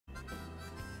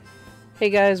Hey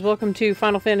guys, welcome to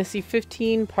Final Fantasy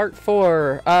 15 Part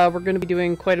 4. We're going to be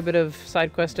doing quite a bit of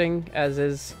side questing, as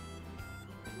is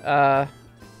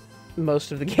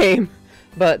most of the game.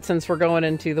 But since we're going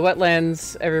into the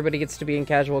wetlands, everybody gets to be in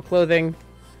casual clothing.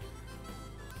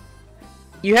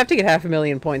 You have to get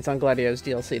 500,000 points on Gladio's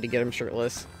DLC to get him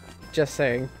shirtless. Just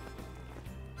saying.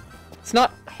 It's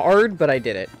not hard, but I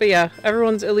did it. But yeah,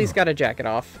 everyone's at least got a jacket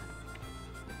off.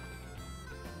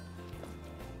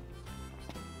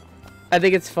 I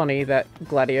think it's funny that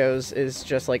Gladio's is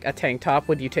just like a tank top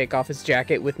when you take off his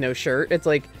jacket with no shirt. It's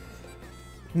like,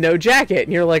 no jacket,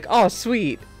 and you're like, oh,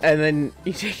 sweet. And then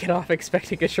you take it off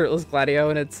expecting a shirtless Gladio,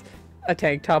 and it's a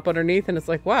tank top underneath, and it's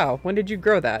like, wow, when did you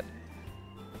grow that?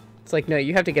 It's like, no,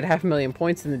 you have to get 500,000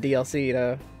 points in the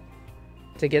DLC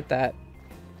to get that.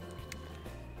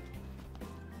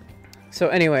 So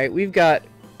anyway, we've got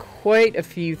quite a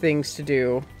few things to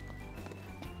do.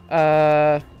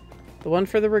 The one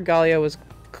for the regalia was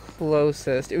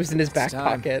closest. It was in his back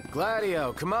pocket.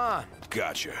 Gladio, come on.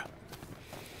 Gotcha.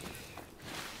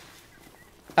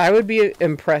 I would be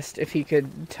impressed if he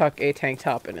could tuck a tank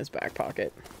top in his back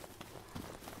pocket.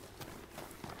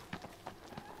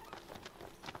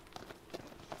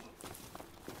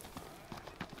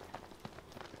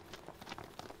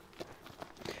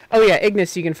 Oh yeah,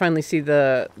 Ignis, you can finally see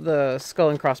the skull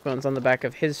and crossbones on the back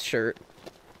of his shirt.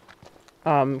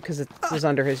 Because it was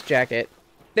under his jacket.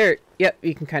 There, yep,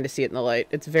 you can kind of see it in the light.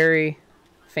 It's very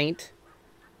faint.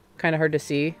 Kind of hard to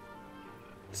see.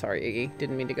 Sorry, Iggy.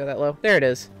 Didn't mean to go that low. There it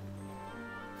is.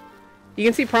 You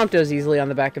can see Promptos easily on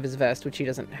the back of his vest, which he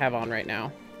doesn't have on right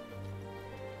now.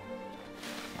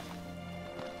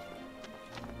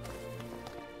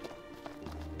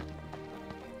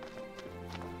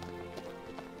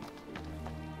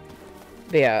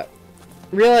 But yeah.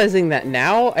 Realizing that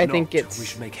now, I think it's... We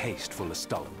should make haste for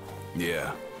Lestalem.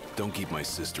 Yeah, don't keep my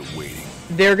sister waiting.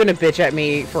 They're gonna bitch at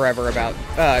me forever about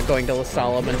going to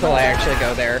Lestalem until I actually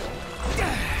go there.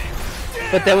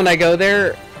 But then when I go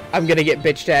there, I'm gonna get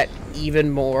bitched at even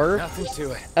more Nothing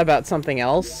to it. about something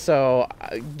else, so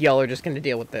y'all are just gonna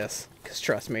deal with this, because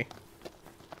trust me.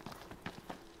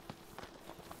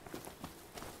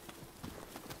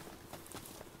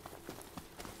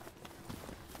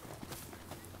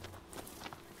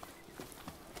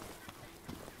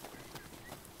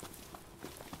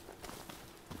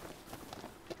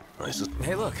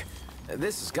 Hey, look.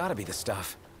 This has got to be the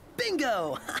stuff.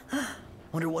 Bingo!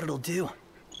 Wonder what it'll do.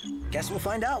 Guess we'll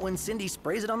find out when Cindy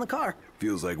sprays it on the car.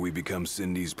 Feels like we become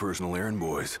Cindy's personal errand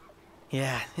boys.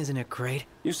 Yeah, isn't it great?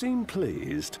 You seem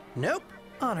pleased. Nope.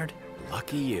 Honored.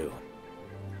 Lucky you.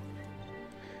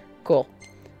 Cool.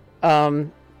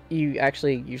 You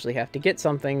actually usually have to get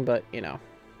something, but, you know.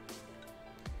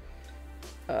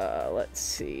 Let's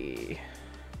see...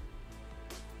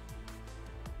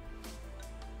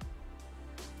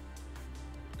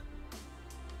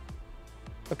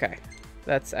 Okay,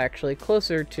 that's actually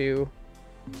closer to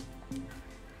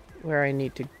where I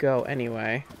need to go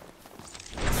anyway.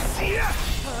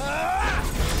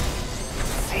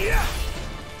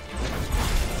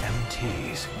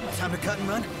 MTs. Time to cut and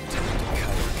run?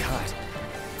 Cut.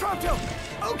 Prompto!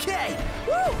 Okay!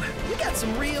 Woo! We got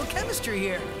some real chemistry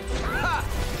here.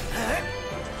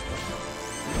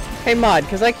 Hey Mod,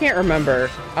 because I can't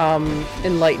remember,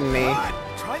 enlighten me.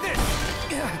 Try this.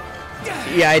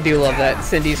 Yeah, I do love that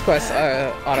Cindy's quest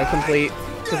autocomplete,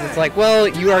 because it's like, well,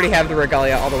 you already have the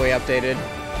regalia all the way updated.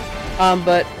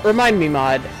 But remind me,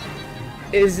 Mod,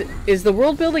 is the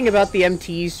world building about the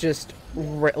MTs just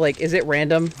like, is it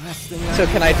random? So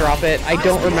can I drop it? I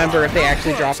don't remember if they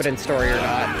actually drop it in story or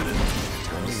not.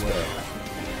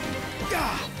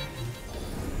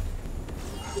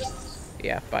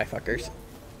 Yeah, bye fuckers.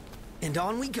 And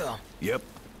on we go. Yep.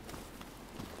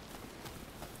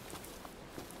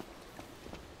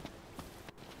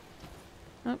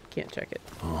 Oh, can't check it.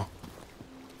 Huh?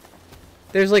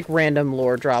 There's like random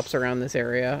lore drops around this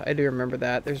area. I do remember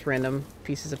that. There's random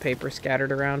pieces of paper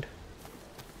scattered around.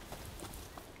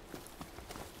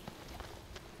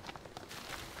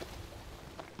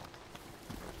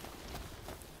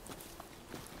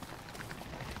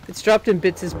 It's dropped in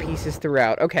bits and pieces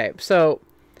throughout. Okay, so...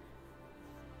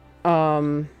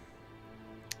 the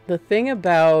thing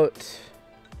about...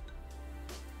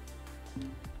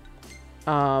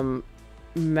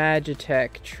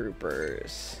 Magitech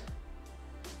troopers.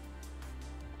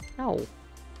 Ow.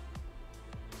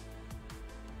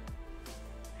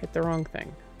 Hit the wrong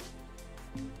thing.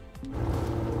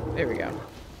 There we go.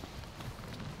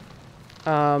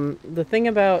 The thing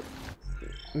about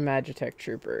Magitech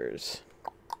troopers.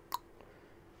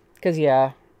 Because,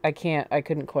 yeah, I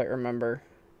couldn't quite remember.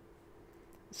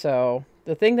 So,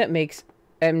 the thing that makes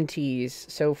MTs.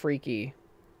 So freaky.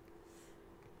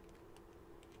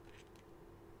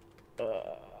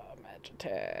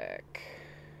 Magitech.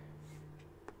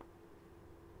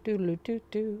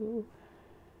 Doodle-doo-doo.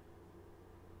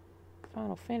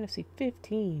 Final Fantasy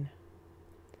 15.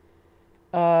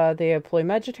 They employ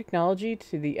magic technology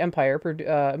to the Empire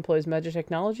employs magic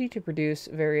technology to produce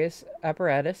various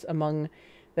apparatus, among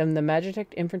them the Magitech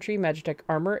infantry, Magitech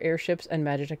armor, airships, and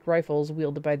Magitech rifles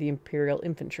wielded by the Imperial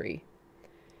infantry.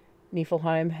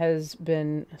 Niflheim has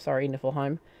been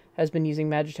using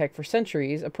Magitech for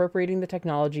centuries, appropriating the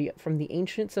technology from the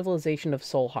ancient civilization of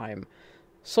Solheim.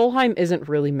 Solheim isn't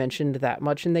really mentioned that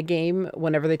much in the game.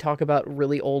 Whenever they talk about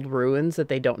really old ruins that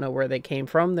they don't know where they came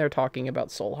from, they're talking about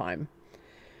Solheim.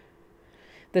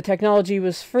 The technology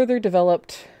was further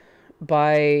developed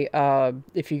by,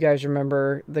 if you guys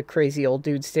remember, the crazy old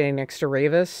dude standing next to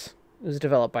Ravis. It was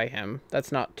developed by him.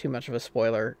 That's not too much of a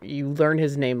spoiler. You learn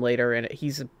his name later, and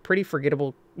he's a pretty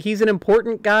forgettable... He's an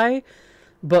important guy,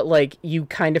 but, like, you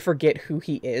kind of forget who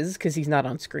he is, because he's not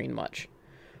on screen much.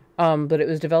 But it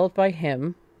was developed by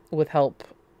him, with help,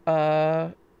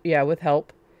 with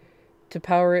help, to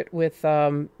power it with,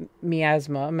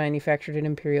 miasma manufactured in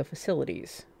Imperial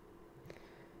facilities.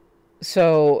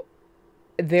 So,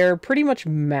 they're pretty much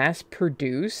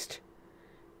mass-produced,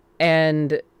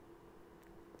 and,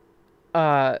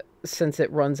 since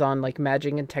it runs on, like,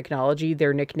 magic and technology,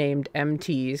 they're nicknamed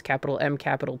MTs, capital M,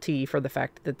 capital T, for the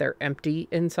fact that they're empty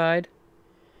inside,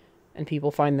 and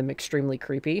people find them extremely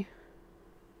creepy.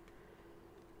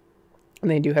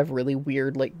 And they do have really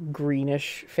weird, like,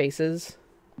 greenish faces.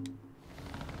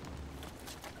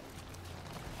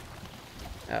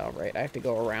 Oh, right, I have to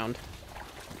go around.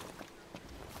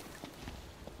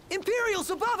 Imperials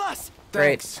above us!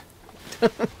 Thanks.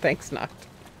 Thanks, Noct.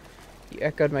 You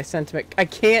echoed my sentiment. I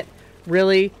can't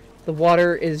really. The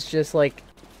water is just, like,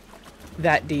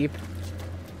 that deep.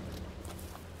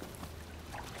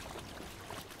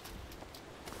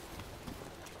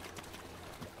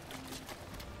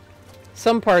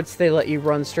 Some parts they let you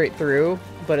run straight through,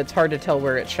 but it's hard to tell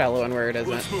where it's shallow and where it isn't.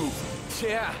 Let's move.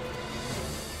 Yeah.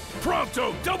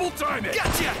 Prompto, double time it!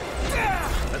 Gotcha!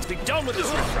 Let's be done with this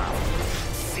riffraff.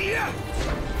 See ya!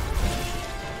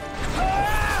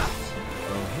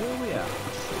 Well, here we are.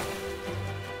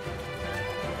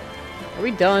 Are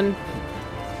we done?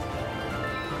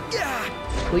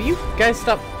 Will you guys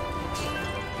stop?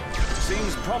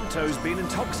 Seems Prompto's been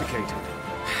intoxicated.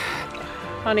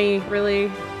 Honey,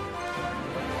 really?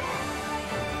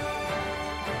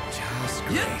 Just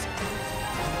great.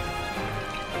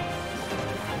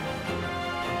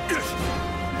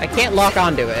 I can't lock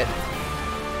onto it.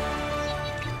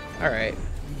 Alright.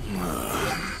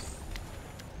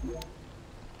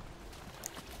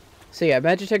 So yeah,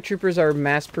 Magitech troopers are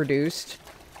mass-produced,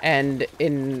 and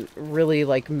in really,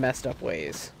 like, messed up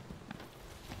ways.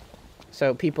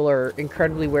 So people are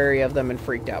incredibly wary of them and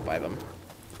freaked out by them.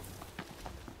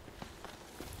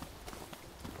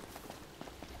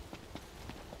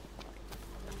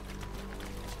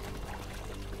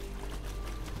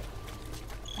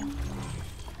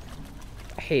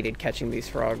 I hated catching these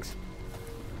frogs.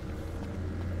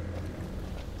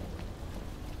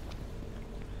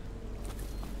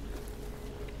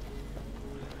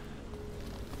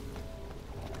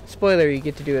 Spoiler, you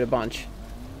get to do it a bunch.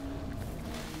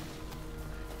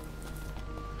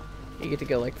 You get to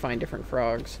go, like, find different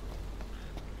frogs.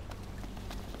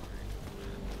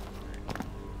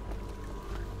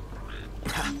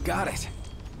 Got it.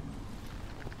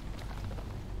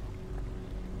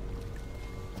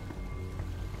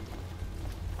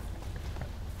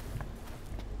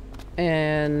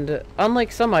 And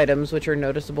unlike some items, which are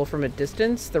noticeable from a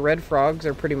distance, the red frogs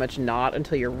are pretty much not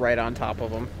until you're right on top of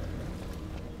them.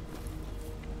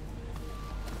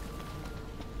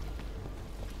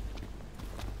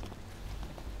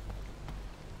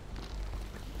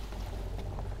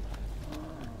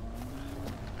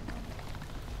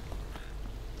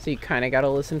 So you kind of got to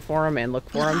listen for them and look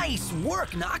for them. Nice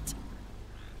work, Noct!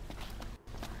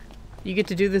 You get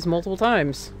to do this multiple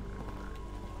times.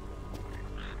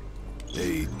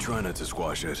 Hey, try not to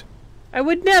squash it. I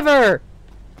would never!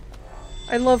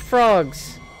 I love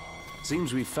frogs.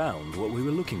 Seems we found what we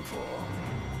were looking for.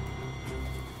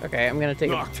 Okay, I'm gonna take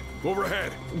Knocked.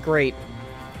 Overhead. it. Great.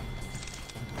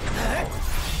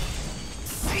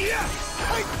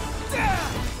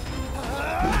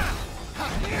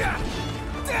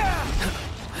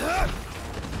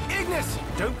 Ignis,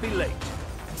 don't be late.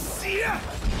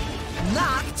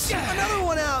 Noct! Another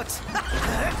one out!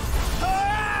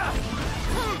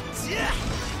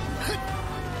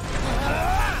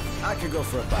 I could go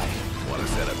for a bite. Want to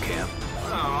set up camp?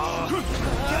 Can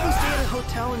we stay at a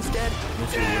hotel now instead?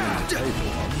 If you're willing to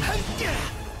pay for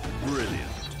one.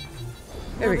 Brilliant.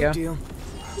 There we No go. big deal.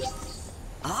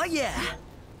 Oh yeah.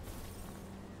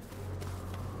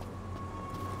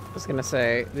 I was gonna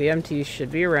say, the MTs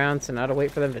should be around, so now to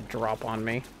wait for them to drop on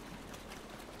me.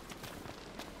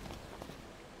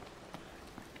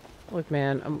 Look,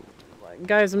 man,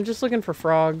 guys, I'm just looking for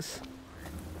frogs.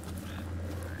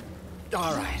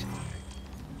 All right.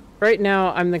 Right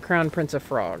now, I'm the Crown Prince of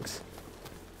Frogs.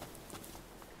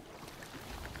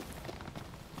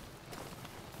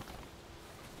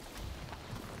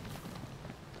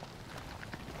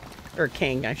 Or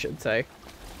king, I should say.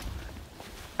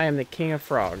 I am the king of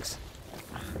frogs.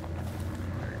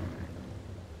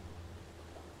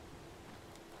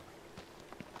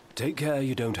 Take care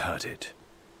you don't hurt it.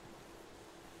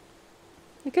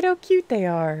 Look at how cute they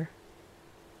are.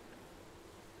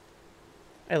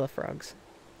 I love frogs.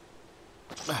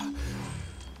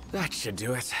 That should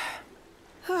do it.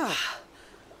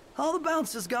 All the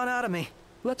bounce has gone out of me.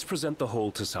 Let's present the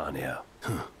hall to Sania.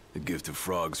 The gift of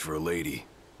frogs for a lady.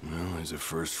 Well, there's a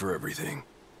first for everything.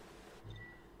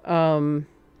 Oh,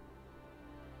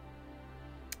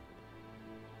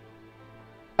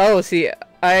 see,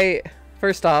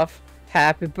 first off,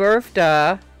 happy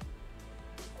birthday.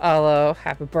 Hello,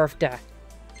 happy birthday.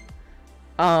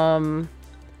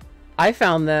 I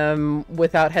found them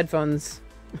without headphones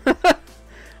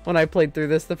when I played through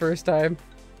this the first time.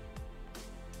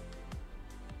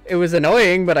 It was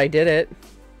annoying, but I did it.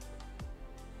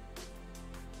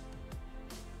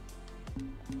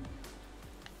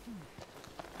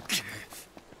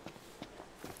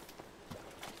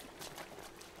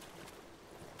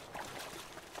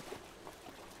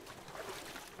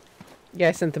 Yeah,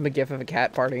 I sent them a gif of a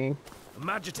cat partying. A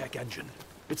Magitech engine.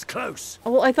 It's close.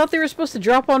 Oh, well, I thought they were supposed to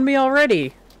drop on me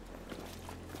already.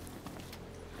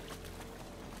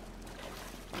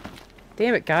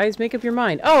 Damn it, guys, make up your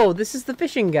mind. Oh, this is the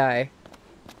fishing guy.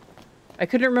 I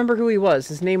couldn't remember who he was.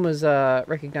 His name was,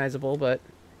 recognizable, but...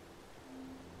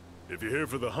 If you're here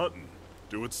for the hunting,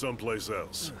 do it someplace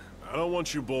else. I don't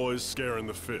want you boys scaring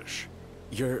the fish.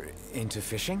 You're into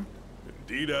fishing?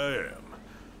 Indeed I am.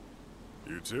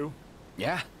 You too?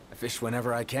 Yeah, I fish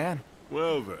whenever I can.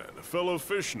 Well then, a fellow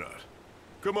fish nut.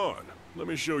 Come on, let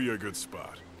me show you a good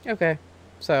spot. Okay,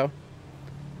 so...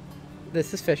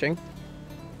 This is fishing.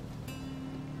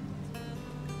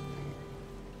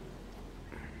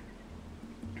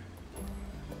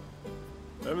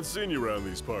 Haven't seen you around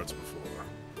these parts before.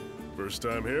 First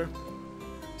time here?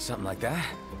 Something like that?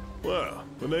 Well,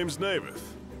 the name's Navith.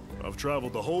 I've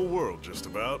traveled the whole world just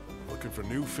about, looking for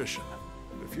new fishing.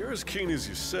 If you're as keen as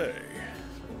you say,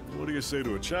 what do you say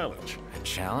to a challenge? A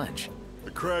challenge? The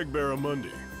crag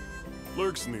barramundi.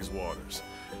 Lurks in these waters.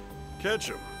 Catch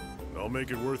him, and I'll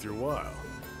make it worth your while.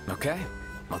 Okay,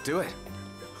 I'll do it.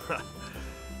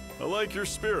 I like your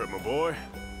spirit, my boy.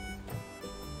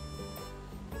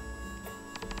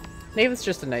 Navith's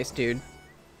just a nice dude.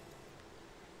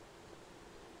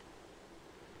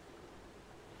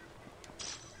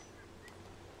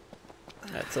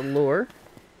 That's a lure.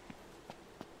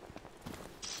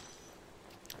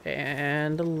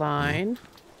 And a line.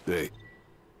 Hey.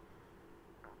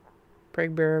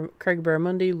 Craig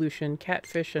Barramundi, Lucian,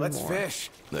 catfish, and Let's more. fish.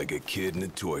 Like a kid in a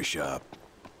toy shop.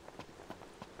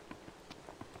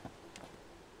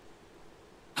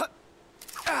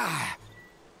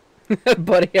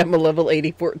 Buddy, I'm a level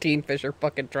 80 14 fisher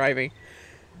fucking driving.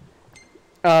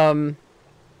 Are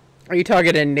you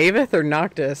talking to Navith or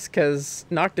Noctis? Because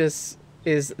Noctis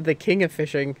is the king of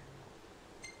fishing.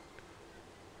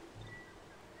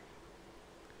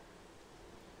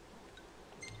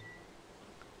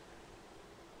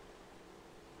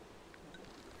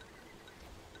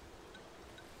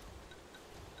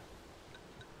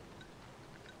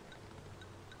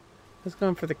 I was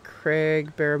going for the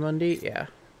Craig Barramundi. Yeah.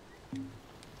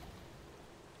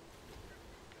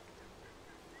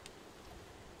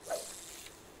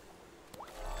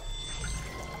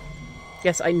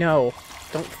 Yes, I know.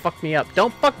 Don't fuck me up.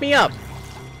 Don't fuck me up!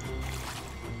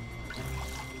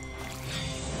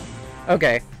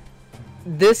 Okay.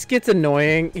 This gets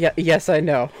annoying. Yeah, yes, I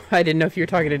know. I didn't know if you were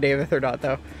talking to David or not,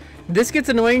 though. This gets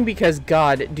annoying because,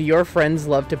 God, do your friends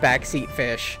love to backseat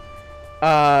fish.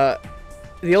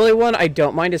 The only one I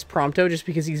don't mind is Prompto, just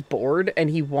because he's bored and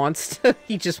he wants to,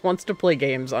 he just wants to play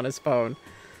games on his phone.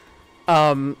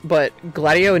 But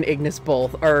Gladio and Ignis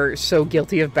both are so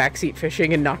guilty of backseat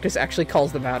fishing, and Noctis actually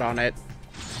calls them out on it.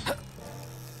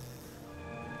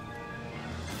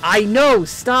 I know!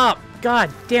 Stop!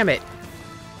 God damn it!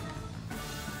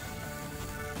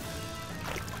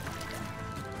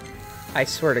 I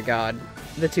swear to God,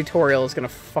 the tutorial is gonna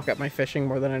fuck up my fishing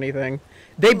more than anything.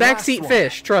 They backseat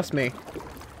fish, trust me.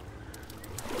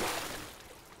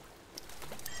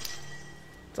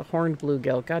 It's a horned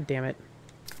bluegill, god damn it.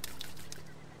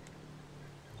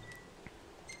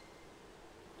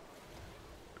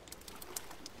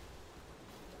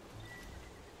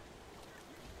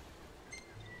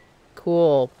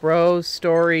 Cool. Bro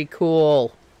story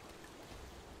cool.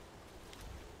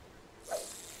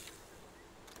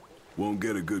 Won't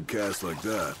get a good cast like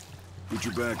that. Put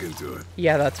your back into it.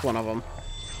 Yeah, that's one of them.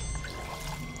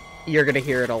 You're gonna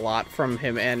hear it a lot from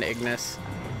him and Ignis.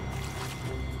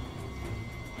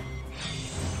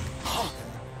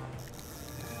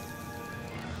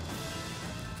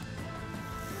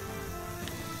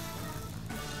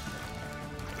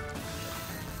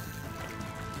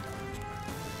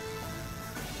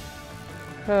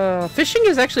 Fishing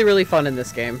is actually really fun in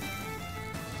this game.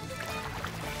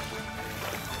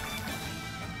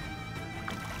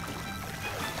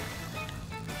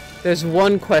 There's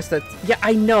one quest that's... Yeah,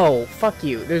 I know! Fuck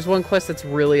you. There's one quest that's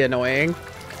really annoying.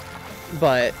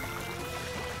 But...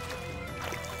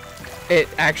 it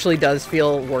actually does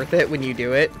feel worth it when you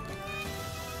do it.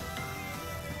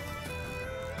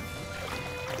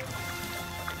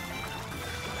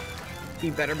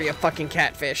 You better be a fucking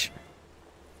catfish.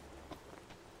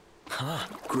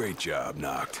 Great job,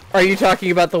 Noct. Are you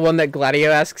talking about the one that Gladio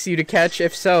asks you to catch?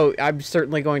 If so, I'm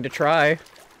certainly going to try.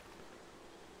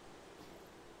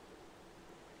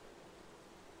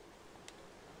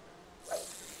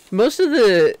 Most of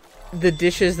the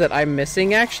dishes that I'm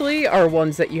missing, actually, are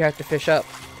ones that you have to fish up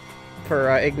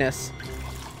for Ignis.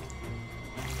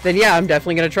 Then yeah, I'm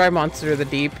definitely going to try Monster of the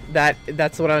Deep.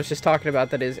 That's what I was just talking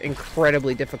about that is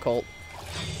incredibly difficult.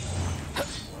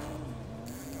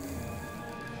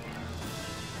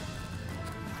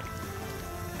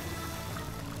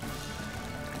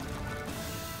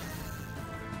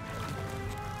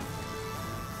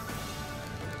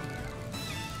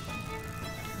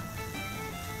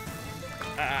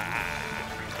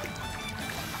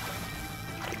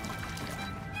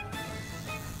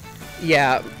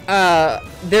 Yeah,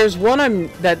 there's one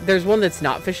that's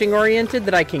not fishing oriented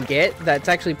that I can get that's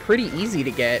actually pretty easy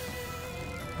to get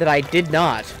that I did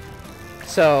not.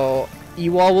 So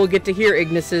you all will get to hear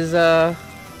Ignis's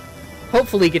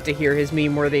hopefully get to hear his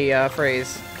meme-worthy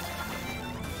phrase.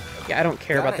 Yeah, I don't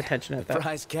care about the tension at that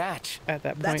Prize catch. at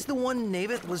that point. That's the one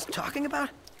Navith was talking about?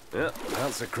 Yeah,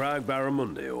 that's a Crag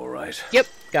Barramundi, all right. Yep,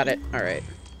 got it. All right.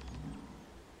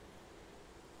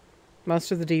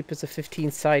 Monster of the Deep is a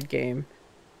 15 side game.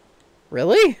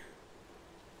 Really?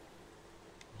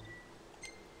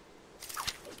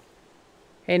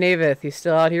 Hey, Navith, you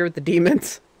still out here with the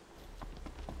demons?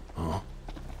 Huh?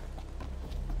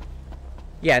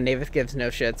 Yeah, Navith gives no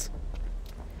shits.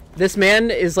 This man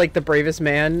is like the bravest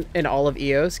man in all of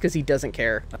EOS because he doesn't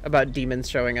care about demons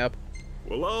showing up.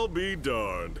 Well, I'll be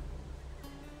darned.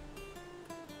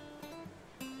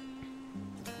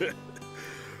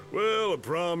 Well, a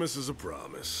promise is a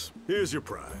promise. Here's your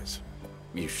prize.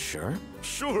 You sure?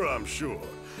 Sure, I'm sure.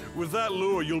 With that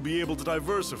lure, you'll be able to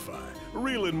diversify,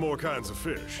 reel in more kinds of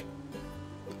fish.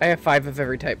 I have 5 of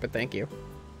every type, but thank you.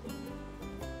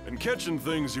 And catching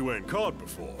things you ain't caught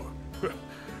before.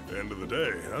 End of the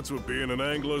day, that's what being an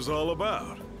angler's all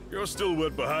about. You're still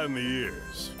wet behind the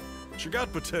ears, but you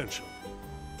got potential.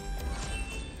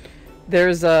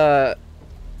 There's a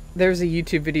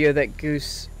YouTube video that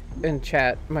Goose in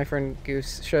chat, my friend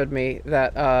Goose, showed me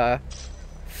that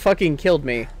fucking killed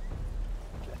me.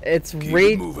 It's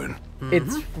Ray.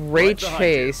 It's Ray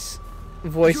Chase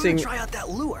voicing. You're gonna try out that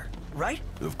lure, right?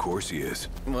 Of course he is.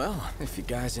 Well, if you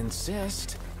guys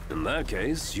insist. In that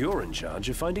case, you're in charge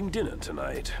of finding dinner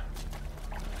tonight.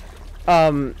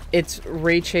 It's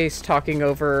Ray Chase talking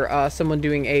over someone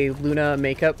doing a Luna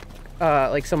makeup,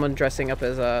 like someone dressing up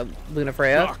as Luna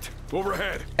Freya. Locked.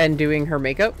 Overhead. And doing her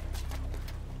makeup.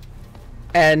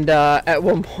 And at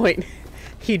one point,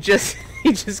 he just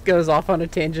goes off on a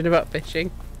tangent about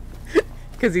fishing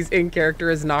because he's in character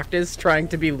as Noctis trying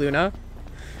to be Luna,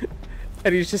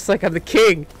 and he's just like, "I'm the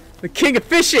king of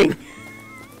fishing."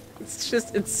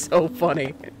 It's so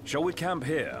funny. Shall we camp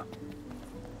here?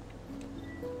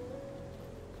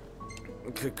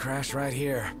 Could crash right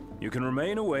here. You can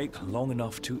remain awake long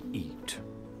enough to eat.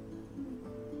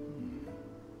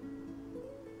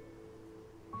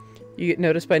 You get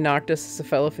noticed by Noctis as a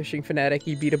fellow fishing fanatic,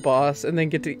 you beat a boss, and then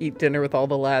get to eat dinner with all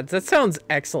the lads. That sounds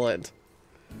excellent.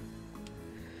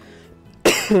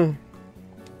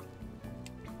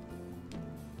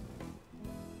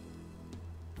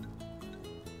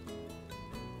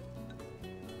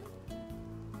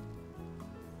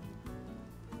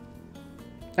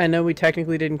 I know we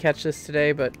technically didn't catch this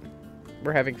today, but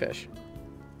we're having fish.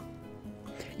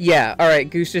 Yeah, alright,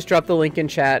 Goose just dropped the link in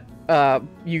chat.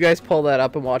 You guys pull that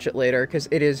up and watch it later, because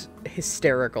it is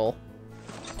hysterical.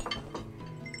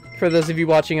 For those of you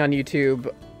watching on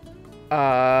YouTube,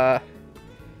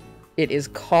 it is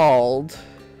called...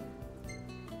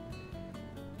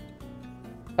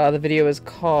 the video is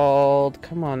called...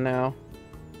 Come on now.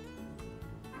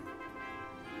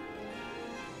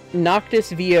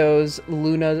 Noctis Vio's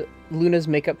Luna's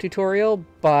makeup tutorial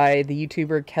by the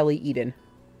YouTuber Kelly Eden.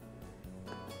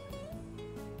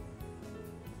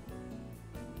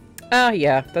 Ah,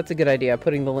 yeah, that's a good idea,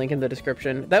 putting the link in the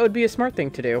description. That would be a smart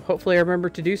thing to do. Hopefully I remember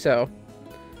to do so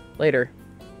later.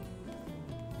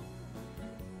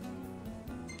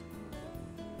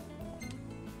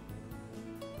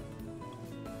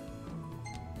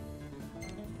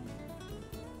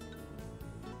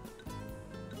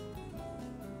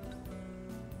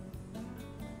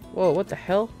 Whoa, what the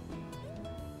hell?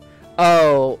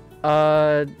 Oh,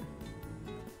 I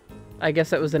guess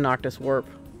that was the Noctis Warp.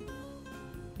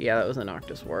 Yeah, that was a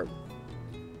Noctis Warp.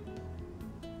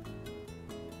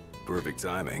 Perfect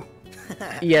timing.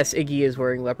 Yes, Iggy is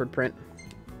wearing leopard print.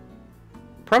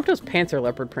 Prompto's pants are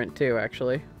leopard print too,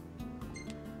 actually.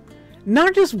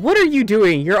 Noctis, what are you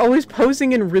doing? You're always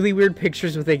posing in really weird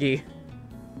pictures with Iggy.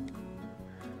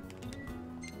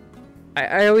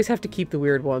 I always have to keep the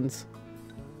weird ones.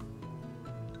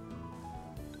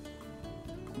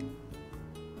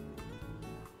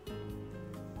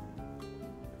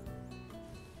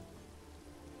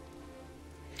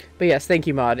 But yes, thank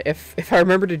you, Mod. If I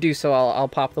remember to do so, I'll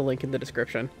pop the link in the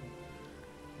description.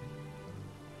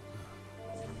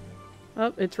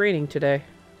 Oh, it's raining today.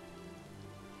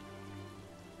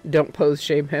 Don't pose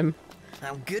shame him.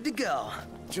 I'm good to go.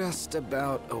 Just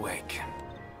about awake.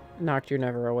 Noct, you're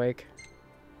never awake.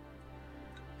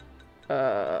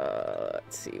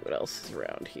 Let's see what else is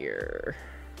around here.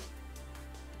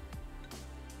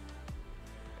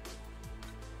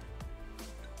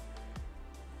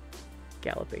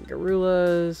 Galloping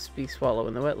gorillas, bee swallow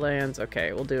in the wetlands.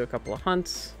 Okay, we'll do a couple of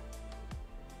hunts.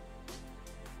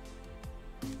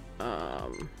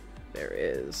 There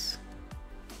is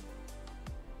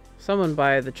someone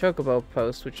by the Chocobo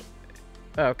post, which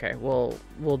okay, we'll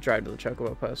drive to the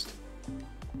Chocobo post.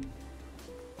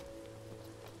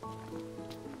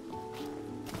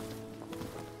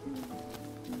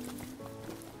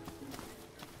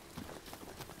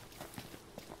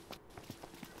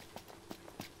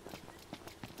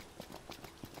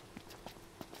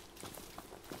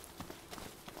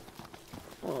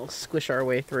 We'll squish our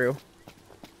way through.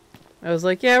 I was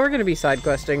like, yeah, we're gonna be side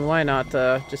questing. Why not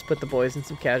just put the boys in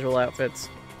some casual outfits?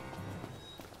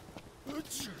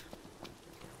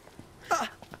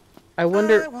 I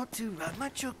wonder. I want to ride my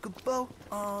chocobo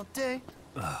all day.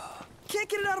 Can't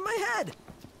get it out of my head.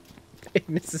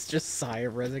 This is just sigh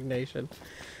of resignation.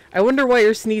 I wonder why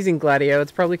you're sneezing, Gladio.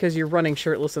 It's probably because you're running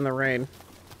shirtless in the rain.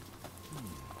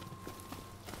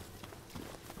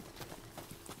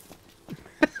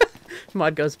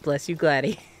 Mod goes, bless you,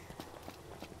 Gladdy.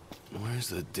 Where's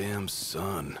the damn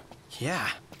sun? Yeah.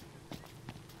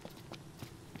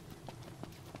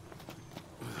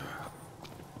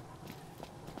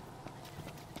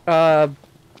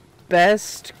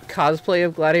 Best cosplay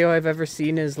of Gladio I've ever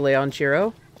seen is Leon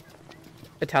Chiro.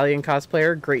 Italian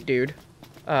cosplayer, great dude.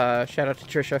 Shout out to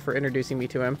Trisha for introducing me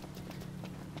to him.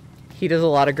 He does a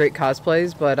lot of great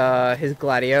cosplays, but his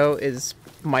Gladio is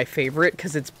my favorite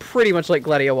because it's pretty much like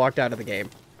Gladio walked out of the game.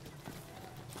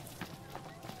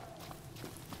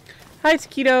 Hi,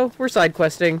 Taquito. We're side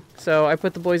questing, so I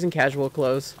put the boys in casual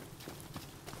clothes.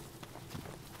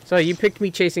 So you picked me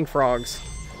chasing frogs.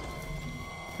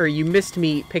 Or you missed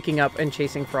me picking up and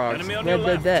chasing frogs. Enemy on your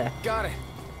left. Got it.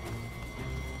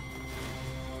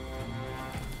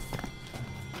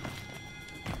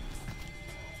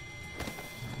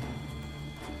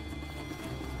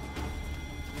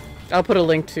 I'll put a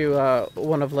link to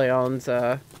one of Leon's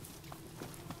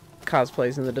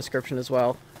cosplays in the description as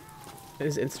well.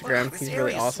 His Instagram. Wow, He's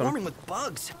really awesome. Swarming with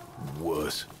bugs.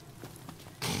 Wuss.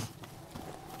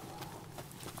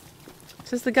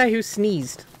 This is the guy who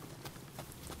sneezed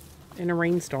in a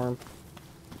rainstorm.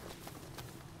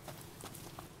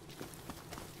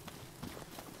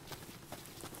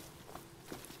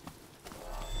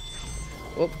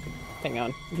 Whoop. Hang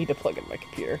on. I need to plug in my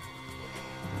computer.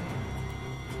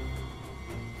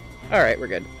 Alright, we're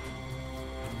good.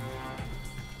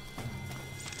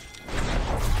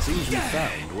 Seems we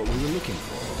found what we were looking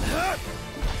for.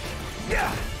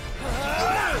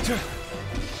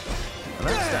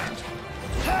 That's that.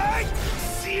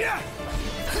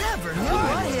 Never knew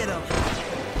I hit him.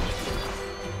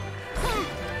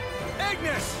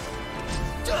 Ignis!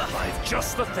 I've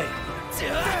just the thing.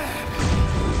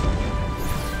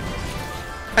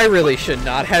 I really should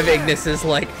not have Ignis's,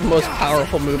 like, most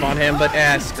powerful move on him, but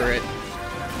screw it.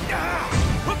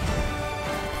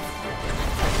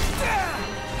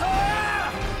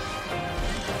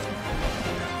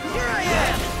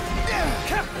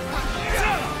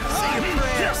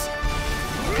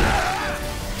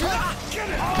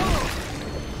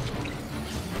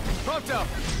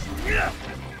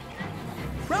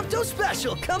 Prompto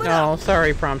special coming up. Oh,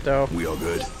 sorry, Prompto. We all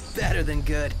good? Better than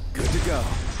good. Good to go.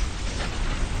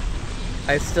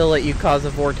 I still let you cause a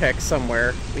vortex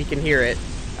somewhere. We can hear it.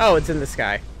 Oh, it's in the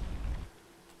sky.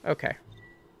 Okay.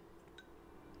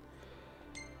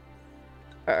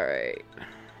 Alright.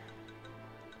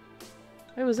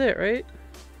 That was it, right?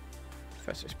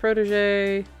 Professor's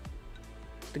protege.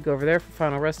 To go over there for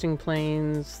final resting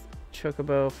planes.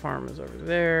 Chocobo farm is over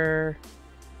there.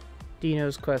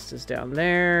 Dino's quest is down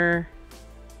there.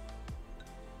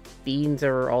 Beans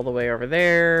are all the way over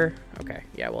there. Okay,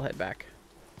 yeah, we'll head back.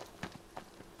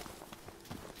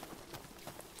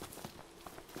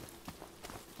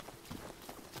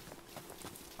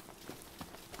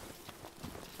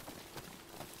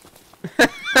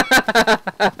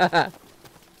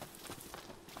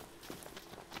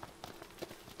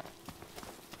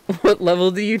 What level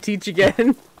do you teach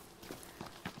again?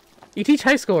 You teach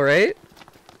high school, right?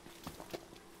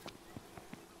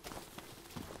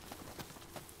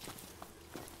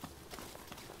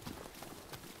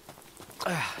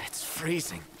 It's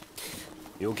freezing.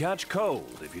 You'll catch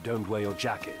cold if you don't wear your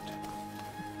jacket.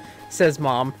 Says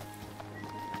Mom.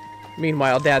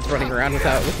 Meanwhile, Dad's running around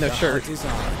with no shirt.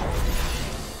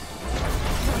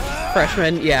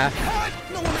 Freshman, yeah.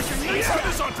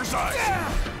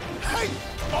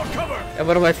 And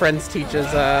one of my friends teaches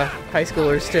high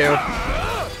schoolers too.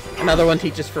 Another one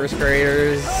teaches first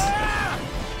graders.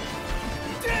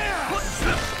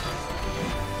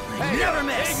 Hey, never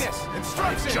miss.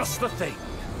 Instructions. Just the thing.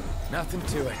 Nothing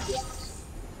to it.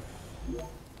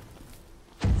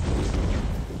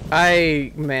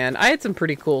 Man, I had some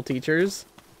pretty cool teachers,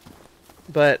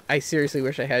 but I seriously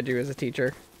wish I had you as a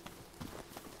teacher.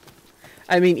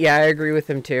 I mean, yeah, I agree with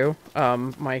him too.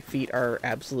 My feet are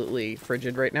absolutely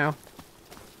frigid right now.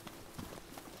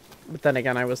 But then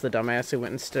again, I was the dumbass who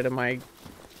went and stood in my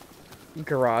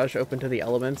garage open to the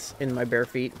elements in my bare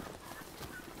feet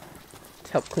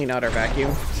to help clean out our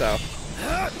vacuum, so,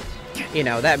 you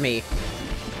know, that me.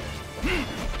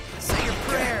 Say your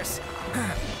prayers.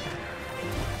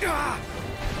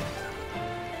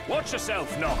 Watch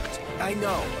yourself, Knocked. I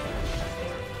know.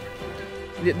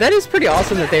 That is pretty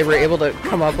awesome that they were able to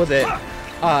come up with it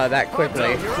that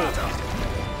quickly.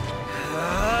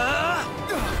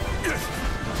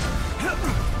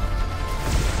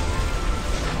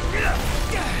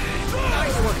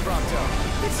 Nice work, Prompto.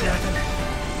 It's nothing.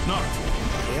 Knocked.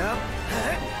 Yep.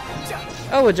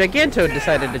 Oh, a Gigantoad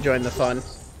decided to join the fun.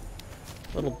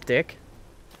 Little dick.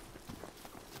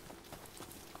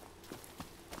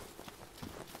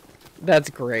 That's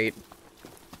great.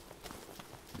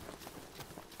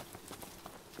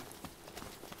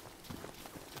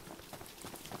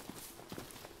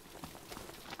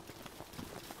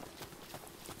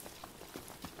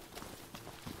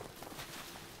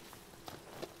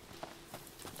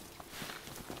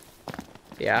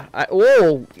 Yeah.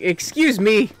 Whoa! Excuse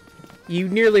me! You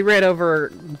nearly ran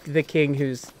over the king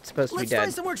who's supposed to be Let's dead.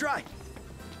 find somewhere dry.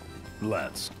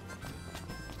 Let's.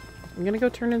 I'm gonna go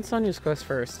turn in Sonia's quest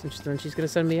first, and then she's gonna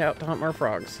send me out to hunt more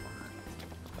frogs.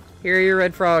 Here are your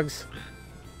red frogs.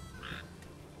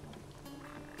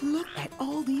 Look at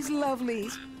all these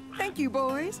lovelies. Thank you,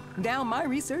 boys. Now my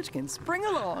research can spring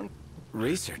along.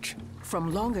 Research.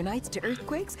 From longer nights to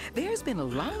earthquakes, there's been a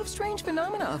lot of strange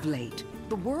phenomena of late.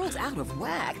 The world's out of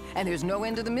whack, and there's no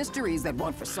end to the mysteries that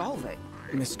want for solving.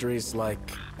 Mysteries like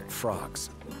frogs.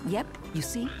 Yep, you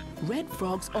see, red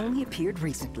frogs only appeared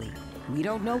recently. We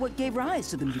don't know what gave rise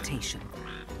to the mutation.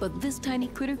 But this tiny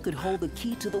critter could hold the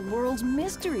key to the world's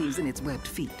mysteries in its webbed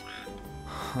feet.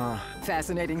 Huh.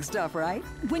 Fascinating stuff, right?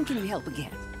 When can we help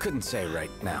again? Couldn't say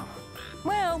right now.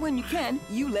 Well, when you can,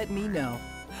 you let me know.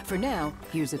 For now,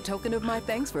 here's a token of my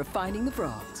thanks for finding the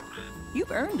frogs.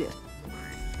 You've earned it.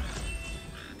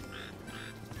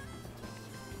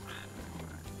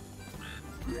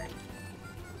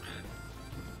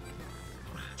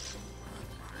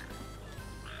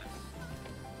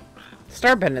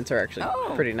 Star pendants are actually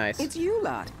pretty nice. It's you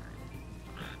lot.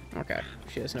 Okay,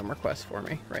 she has no more quests for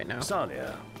me right now.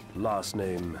 Sanya. Last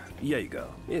name Jaeger,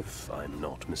 if I'm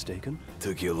not mistaken.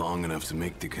 Took you long enough to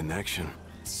make the connection.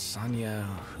 Sonya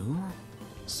who?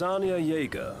 Sanya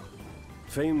Jaeger,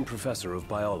 famed professor of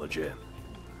biology.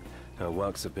 Her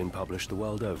works have been published the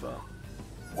world over.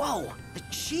 Whoa,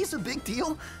 she's a big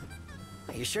deal?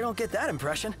 You sure don't get that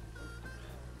impression.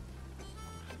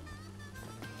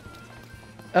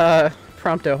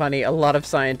 Prompto, honey, a lot of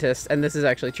scientists, and this is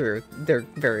actually true, they're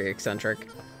very eccentric.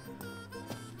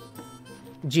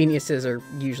 Geniuses are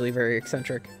usually very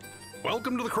eccentric.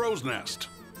 Welcome to the Crow's Nest.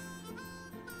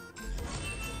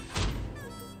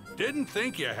 Didn't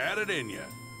think you had it in you.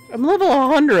 I'm level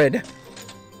 100.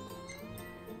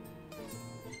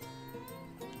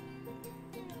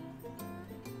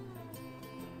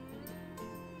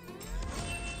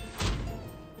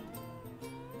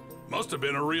 Must have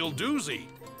been a real doozy.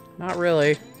 Not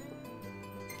really.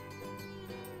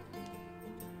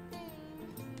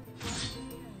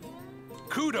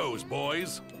 Kudos,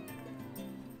 boys.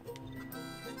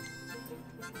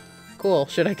 Cool,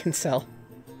 shit I can sell.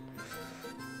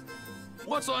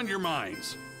 What's on your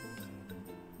minds?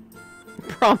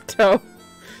 Prompto.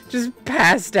 Just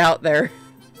passed out there.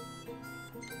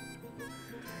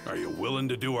 Are you willing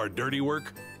to do our dirty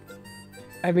work?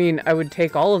 I mean, I would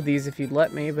take all of these if you'd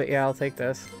let me, but yeah, I'll take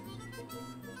this.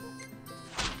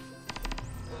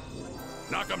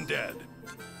 Knock 'em dead.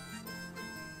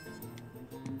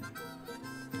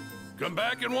 Come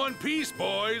back in one piece,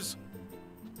 boys.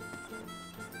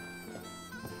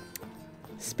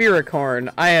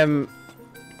 Spiricorn. I am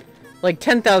like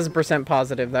 10,000%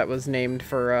 positive that was named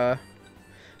for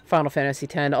Final Fantasy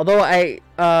X. Although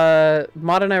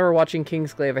Mod and I were watching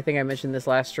Kingsglaive, I think I mentioned this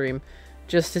last stream,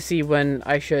 just to see when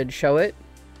I should show it.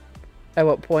 At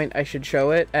what point I should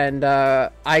show it. And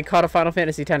I caught a Final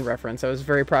Fantasy X reference. I was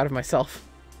very proud of myself.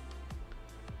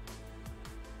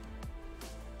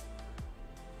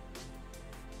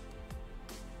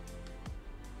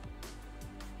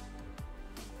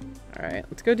 Alright,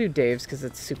 let's go do Dave's because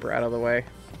it's super out of the way.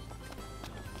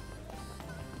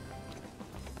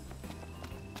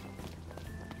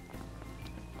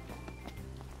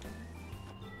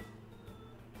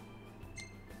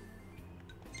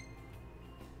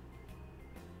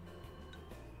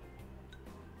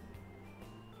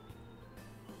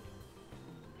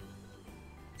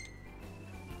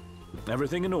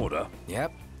 Everything in order?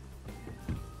 Yep.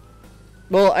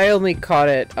 Well, I only caught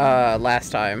it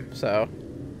last time, so...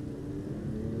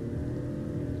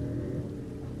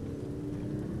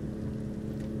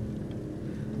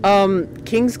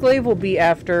 Kingsglaive will be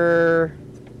after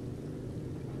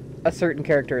a certain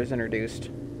character is introduced.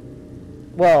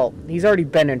 Well, he's already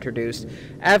been introduced.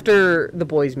 After the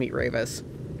boys meet Ravis.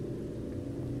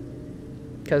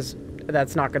 Because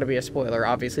that's not going to be a spoiler.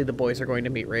 Obviously, the boys are going to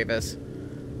meet Ravis.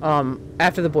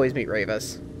 After the boys meet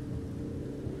Ravis.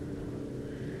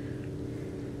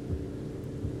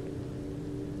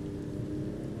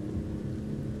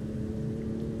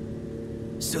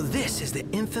 So this is the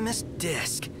infamous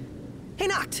disc. Hey,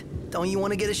 Noct, don't you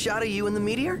want to get a shot of you in the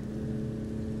meteor?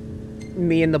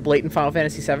 Me and the blatant Final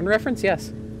Fantasy VII reference?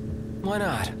 Yes. Why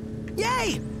not?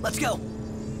 Yay! Let's go!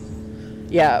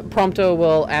 Yeah, Prompto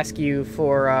will ask you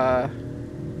for,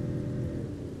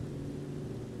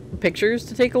 pictures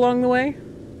to take along the way.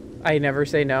 I never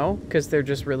say no, because they're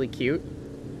just really cute.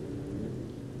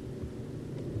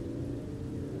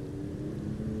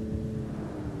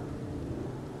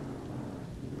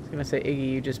 I was gonna say,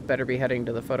 Iggy, you just better be heading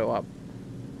to the photo op.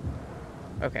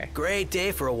 Okay. Great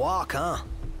day for a walk, huh?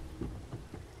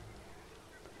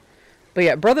 But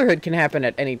yeah, Brotherhood can happen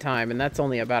at any time, and that's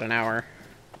only about an hour.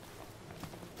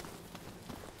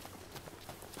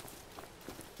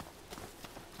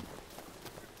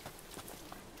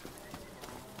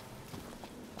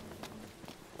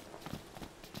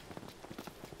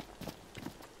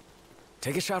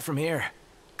 Take a shot from here.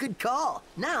 Good call.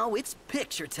 Now it's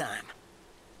picture time.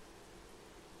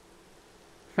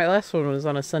 My last one was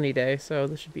on a sunny day, so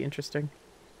this should be interesting.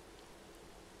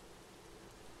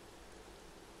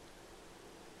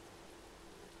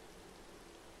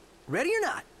 Ready or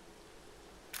not?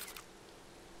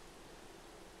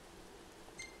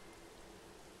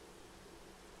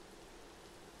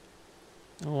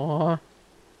 Aww.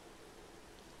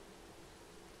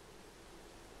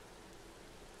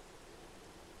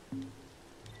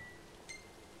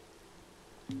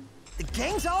 The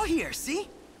gang's all here, see?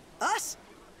 Us?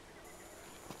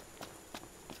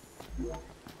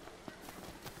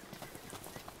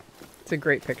 It's a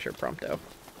great picture, Prompto.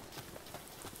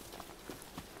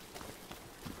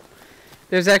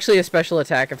 There's actually a special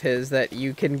attack of his that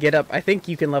you can get up. I think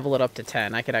you can level it up to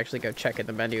 10. I could actually go check in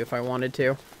the menu if I wanted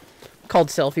to. Called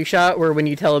Selfie Shot, where when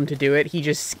you tell him to do it, he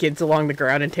just skids along the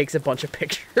ground and takes a bunch of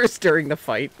pictures during the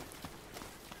fight.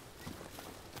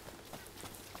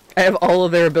 I have all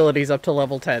of their abilities up to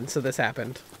level 10, so this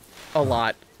happened a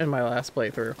lot in my last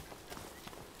playthrough.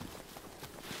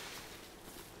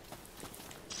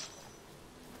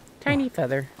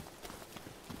 feather.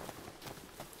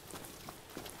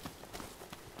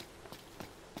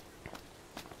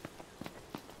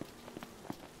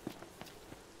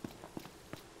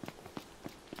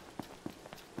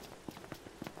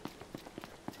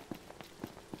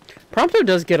 Prompto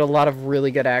does get a lot of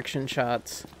really good action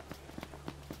shots.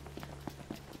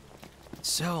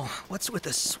 So, what's with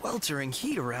the sweltering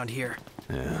heat around here?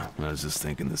 Yeah, I was just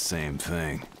thinking the same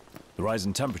thing. The rise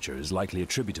in temperature is likely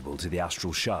attributable to the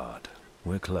astral shard.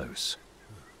 We're close.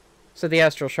 So the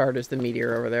astral shard is the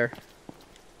meteor over there.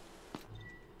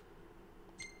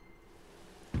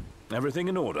 Everything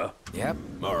in order? Yep.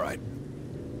 All right.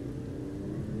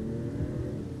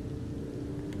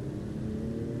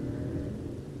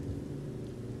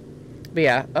 But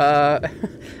yeah,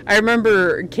 I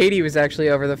remember Katie was actually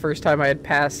over the first time I had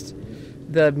passed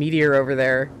the meteor over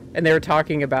there, and they were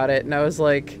talking about it, and I was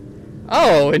like,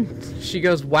 oh, and she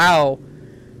goes, wow,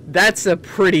 that's a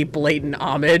pretty blatant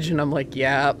homage, and I'm like,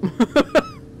 yeah.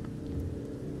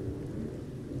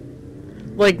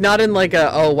 Like, not in like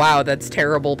a, oh wow, that's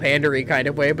terrible pandery kind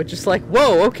of way, but just like,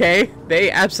 whoa, okay,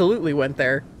 they absolutely went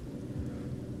there.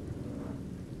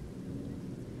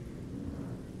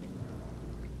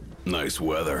 Nice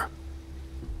weather.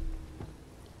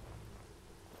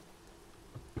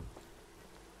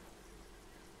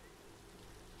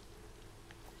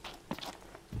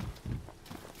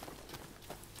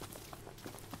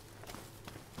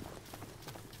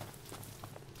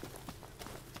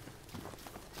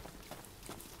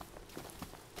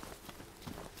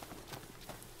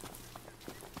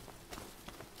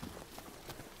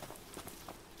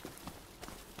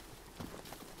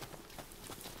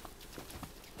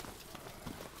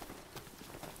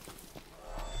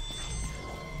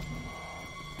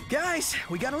 Guys,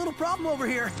 we got a little problem over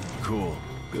here. Cool.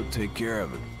 Go take care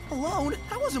of it. Alone?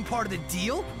 That wasn't part of the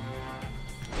deal.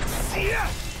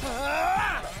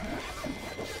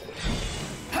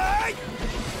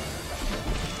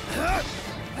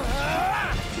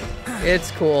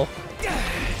 It's cool.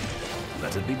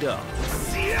 Let it be done.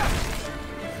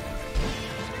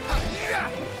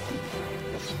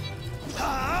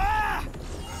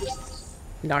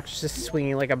 Nox just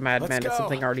swinging like a madman at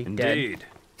something already dead. Indeed.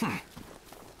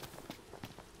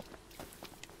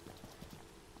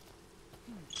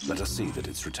 Let us see that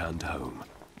it's returned home.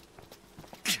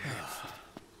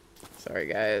 Sorry,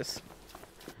 guys.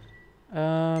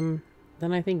 Then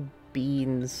I think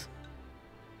beans.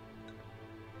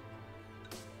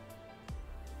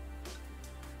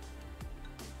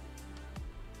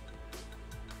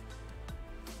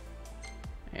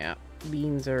 Yeah,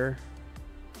 beans are...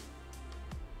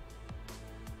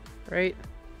 right?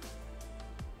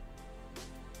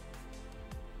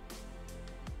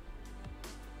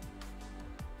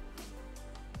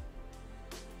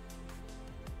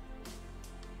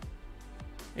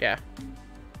 Yeah.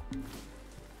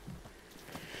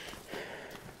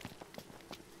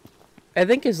 I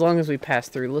think as long as we pass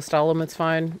through Listalum, it's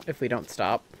fine if we don't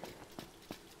stop.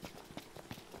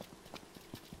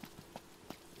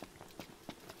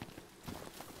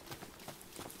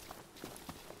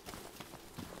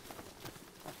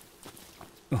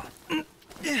 You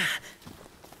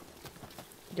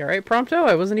alright, Prompto?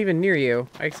 I wasn't even near you.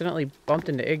 I accidentally bumped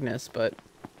into Ignis, but...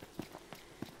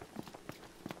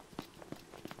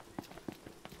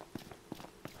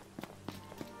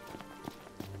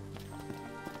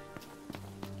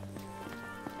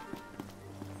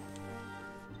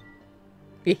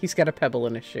 he's got a pebble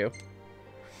in his shoe.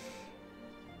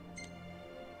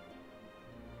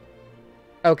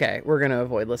 Okay, we're gonna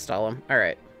avoid Listalum.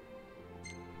 Alright.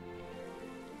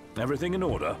 Everything in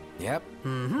order? Yep.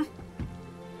 Mm-hmm.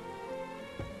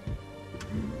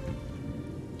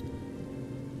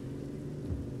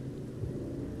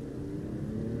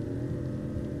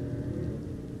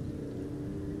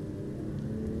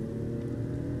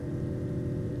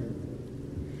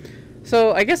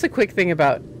 So, I guess a quick thing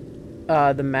about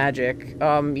the magic.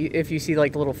 If you see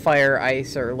like little fire,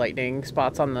 ice, or lightning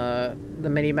spots on the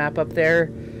mini-map up there,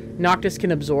 Noctis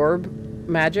can absorb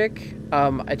magic.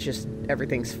 It's just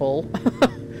everything's full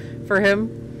for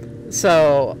him.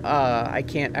 So, I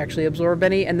can't actually absorb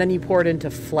any. And then you pour it into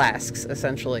flasks,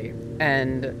 essentially.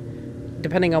 And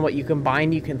depending on what you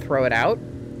combine, you can throw it out.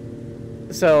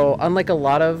 So, unlike a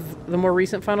lot of the more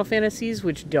recent Final Fantasies,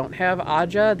 which don't have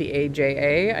Aja, the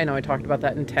AJA, I know I talked about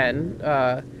that in 10,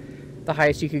 the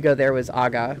highest you could go there was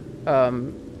Aga,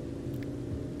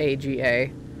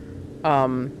 AGA.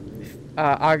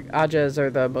 Ajas are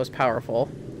the most powerful.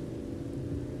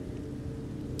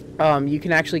 You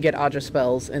can actually get Aja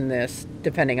spells in this,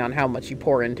 depending on how much you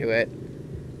pour into it.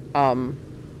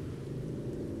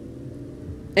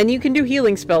 And you can do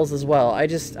healing spells as well. I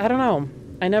don't know.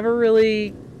 I never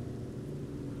really...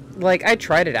 Like, I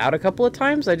tried it out a couple of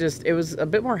times. It was a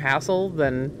bit more hassle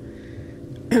than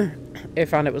I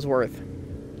found it was worth.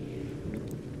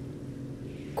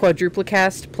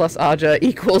 Quadruplicast plus Aja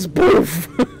equals boof.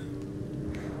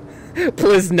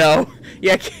 Please no.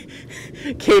 Yeah,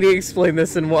 Katie explained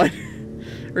this in one.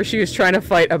 Where she was trying to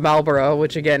fight a Malboro,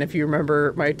 which again, if you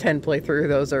remember my 10 playthrough,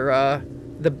 those are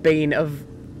the bane of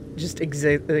just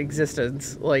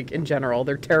existence, like, in general.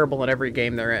 They're terrible in every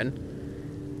game they're in.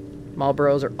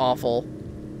 Malboros are awful.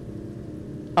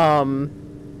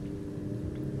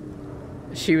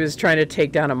 She was trying to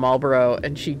take down a Malboro,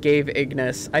 and she gave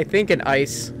Ignis, I think, an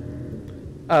ice,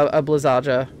 a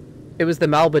Blizzaja. It was the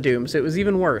Malbadoom, so it was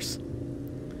even worse. It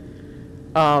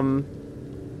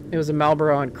was a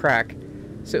Malboro on crack,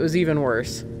 so it was even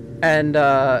worse. And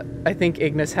I think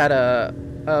Ignis had a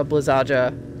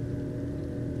Blizzaja,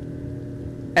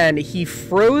 and he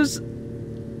froze.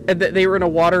 They were in a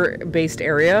water-based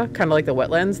area, kind of like the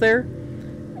wetlands there,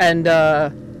 and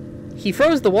he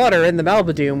froze the water in the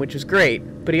Malbadoom, which was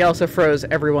great, but he also froze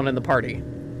everyone in the party.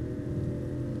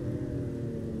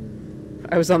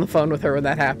 I was on the phone with her when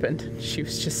that happened. She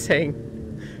was just saying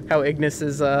how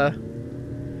Ignis's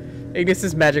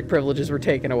magic privileges were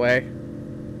taken away.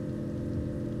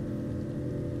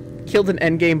 Killed an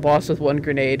endgame boss with one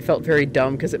grenade. Felt very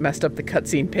dumb because it messed up the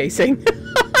cutscene pacing.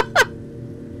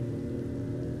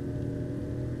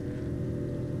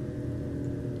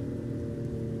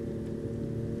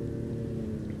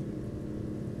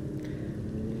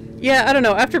 Yeah, I don't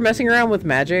know. After messing around with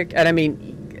magic, and I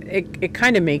mean, it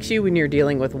kind of makes you when you're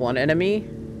dealing with one enemy.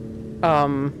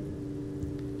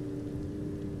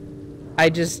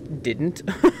 I just didn't.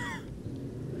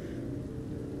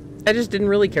 I just didn't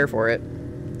really care for it.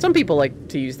 Some people like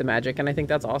to use the magic, and I think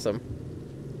that's awesome.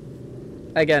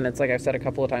 Again, it's like I've said a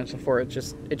couple of times before,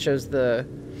 it shows the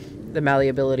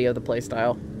malleability of the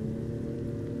playstyle.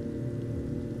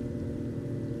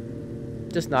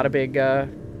 Just not a big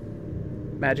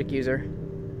magic user.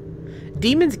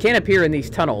 Demons can appear in these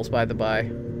tunnels, by the by.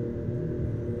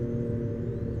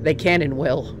 They can and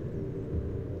will.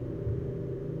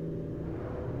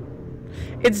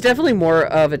 It's definitely more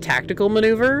of a tactical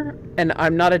maneuver, and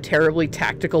I'm not a terribly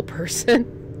tactical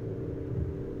person.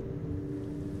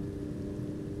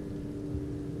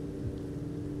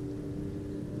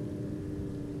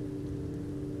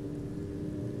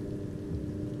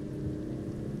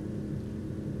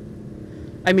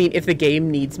 I mean, if the game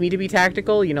needs me to be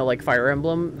tactical, you know, like Fire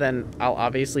Emblem, then I'll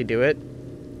obviously do it.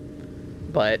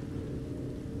 But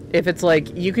if it's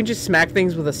like, you can just smack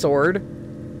things with a sword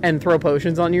and throw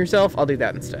potions on yourself, I'll do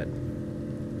that instead.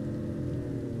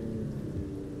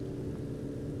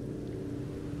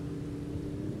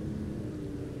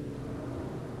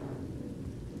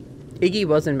 Iggy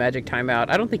was in Magic Timeout.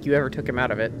 I don't think you ever took him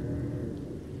out of it.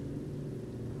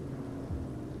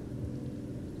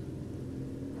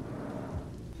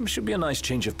 Should be a nice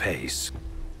change of pace.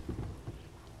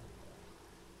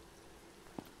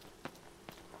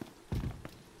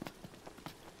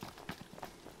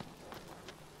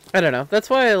 I don't know.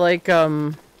 That's why I like,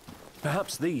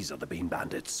 Perhaps these are the Bean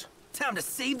Bandits. Time to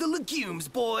save the legumes,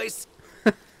 boys!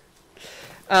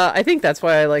 I think that's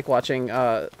why I like watching,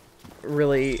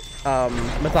 really,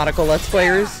 methodical Let's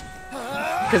Players.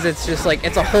 Because it's just like,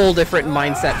 it's a whole different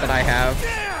mindset that I have.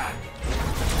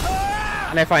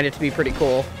 And I find it to be pretty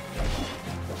cool.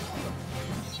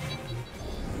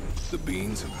 The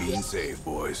beans have been saved,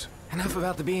 boys. Enough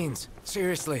about the beans.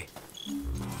 Seriously.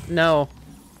 No.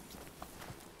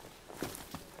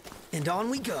 And on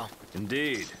we go.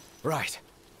 Indeed. Right.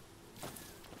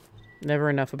 Never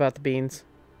enough about the beans.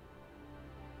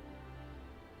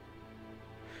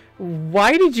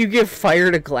 Why did you give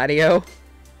fire to Gladio?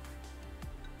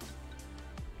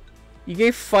 You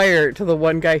gave fire to the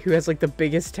one guy who has, like, the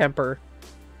biggest temper.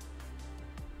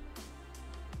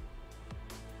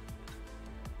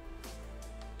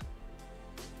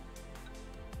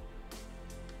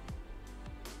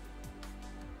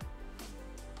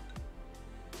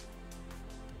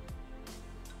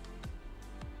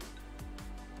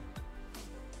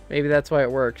 Maybe that's why it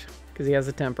worked, because he has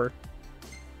a temper.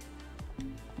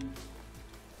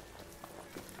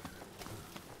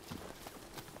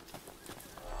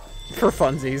 For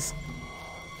funsies.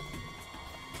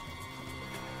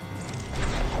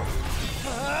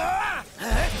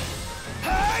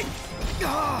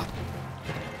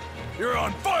 You're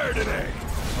on fire today!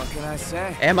 What can I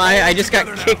say? Am I? I just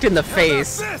got kicked in the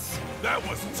face. This? That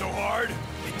wasn't so hard.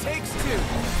 It takes two.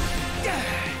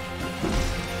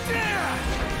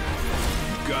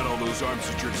 Got all those arms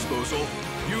at your disposal?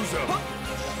 Use them.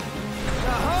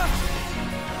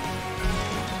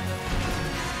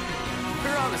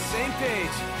 We're on the same page.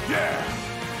 Yeah.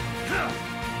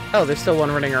 Oh, there's still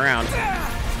one running around.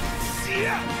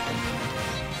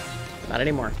 Not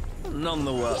anymore. None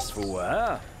the worse for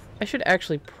wear. I should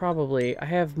actually probably... I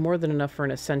have more than enough for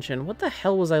an ascension. What the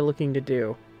hell was I looking to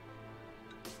do?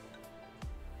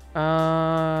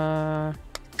 No.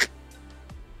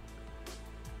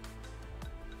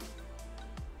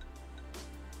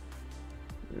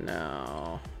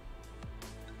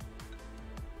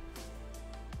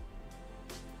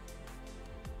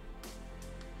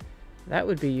 That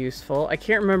would be useful. I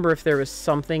can't remember if there was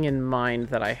something in mind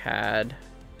that I had.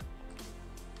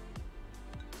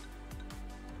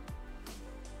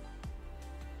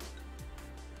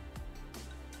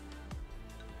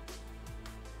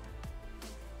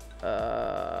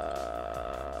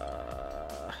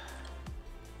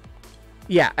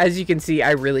 Yeah, as you can see,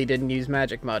 I really didn't use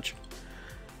magic much.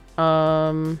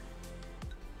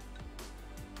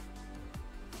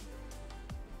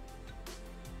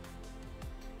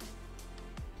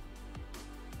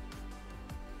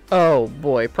 Oh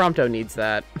boy, Prompto needs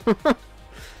that.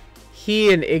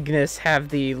 He and Ignis have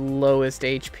the lowest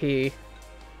HP.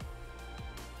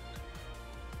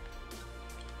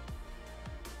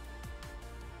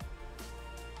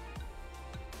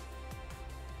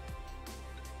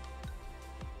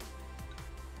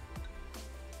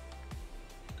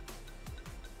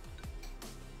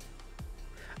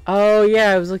 Oh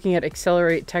yeah, I was looking at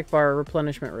accelerate tech bar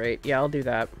replenishment rate. Yeah, I'll do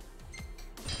that.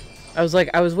 I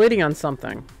was waiting on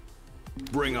something.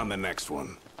 Bring on the next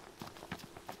one.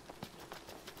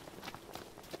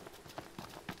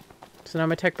 So now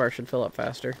my tech bar should fill up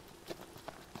faster.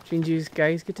 Which means you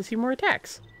guys get to see more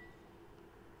attacks.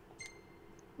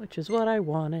 Which is what I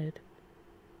wanted.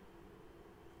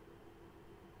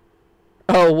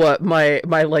 Oh, what? My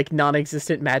like,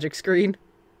 non-existent magic screen?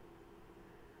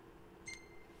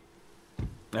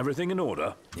 Everything in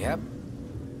order? Yep.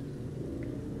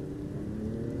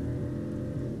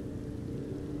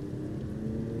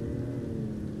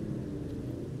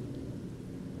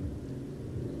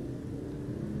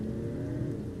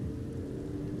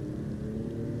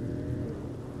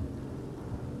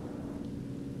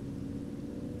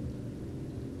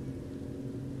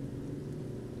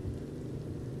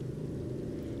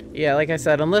 Yeah, like I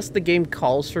said, unless the game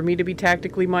calls for me to be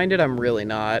tactically minded, I'm really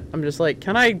not. I'm just like,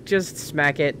 can I just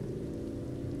smack it?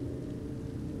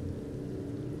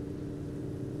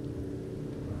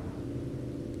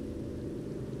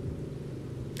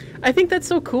 I think that's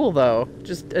so cool, though.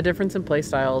 Just a difference in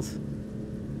playstyles.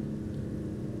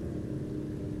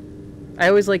 I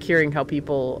always like hearing how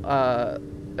people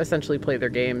essentially play their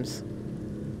games.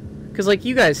 Because, like,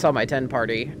 you guys saw my 10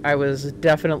 party. I was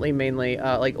definitely mainly,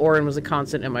 like, Orin was a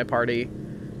constant in my party.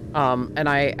 And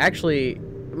I actually,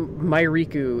 my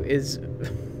Riku is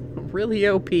really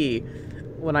OP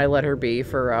when I let her be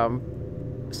for,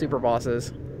 super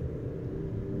bosses.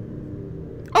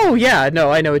 Oh, yeah, no,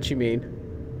 I know what you mean.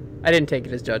 I didn't take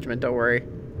it as judgment, don't worry.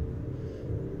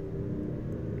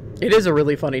 It is a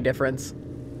really funny difference.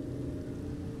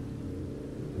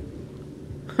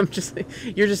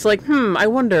 You're just like, I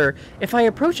wonder if I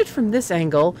approach it from this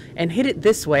angle and hit it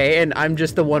this way, and I'm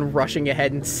just the one rushing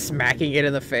ahead and smacking it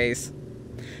in the face.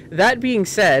 That being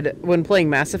said, when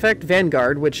playing Mass Effect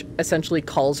Vanguard, which essentially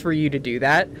calls for you to do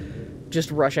that,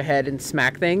 just rush ahead and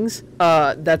smack things,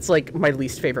 that's like my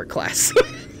least favorite class.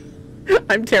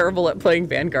 I'm terrible at playing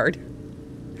Vanguard.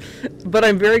 But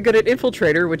I'm very good at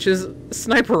Infiltrator, which is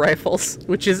sniper rifles,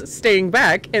 which is staying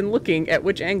back and looking at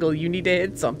which angle you need to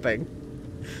hit something.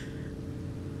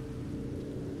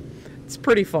 It's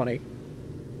pretty funny.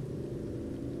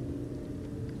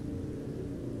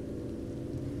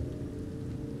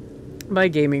 My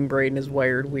gaming brain is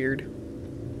wired weird.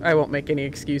 I won't make any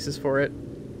excuses for it.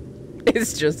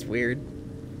 It's just weird.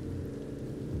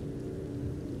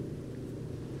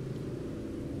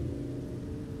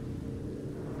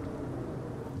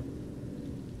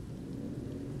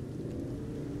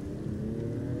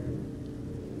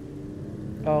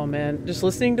 Oh man, just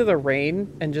listening to the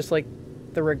rain and just like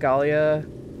the regalia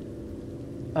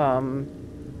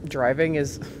driving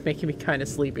is making me kind of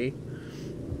sleepy.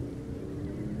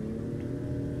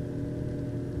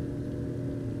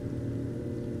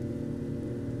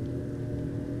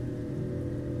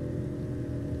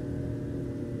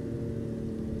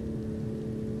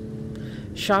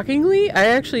 Shockingly, I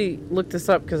actually looked this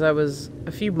up because I was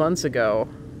a few months ago.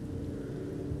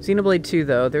 Xenoblade 2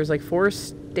 though, there's like 4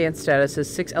 dance statuses,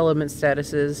 6 element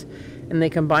statuses, and they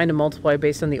combine to multiply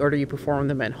based on the order you perform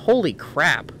them in. Holy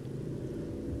crap!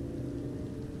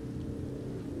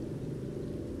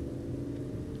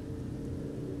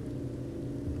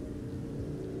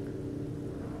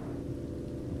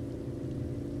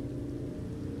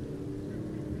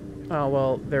 Oh,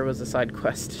 well, there was a side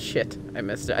quest. Shit, I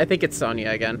missed it. I think it's Sonya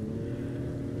again.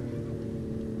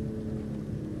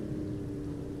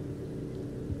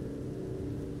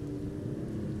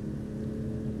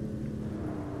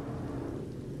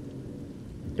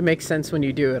 It makes sense when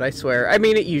you do it, I swear. I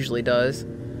mean, it usually does.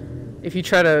 If you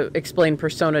try to explain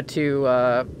Persona 2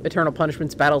 Eternal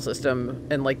Punishment's battle system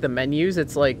and, like, the menus,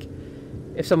 it's like,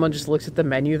 if someone just looks at the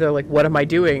menu, they're like, what am I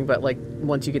doing? But, like,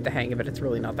 once you get the hang of it, it's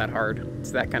really not that hard.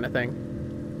 It's that kind of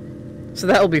thing. So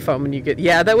that'll be fun when you get...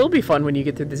 Yeah, that will be fun when you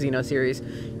get through the Xeno series.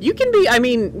 You can be... I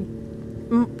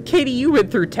mean, Katie, you went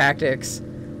through Tactics.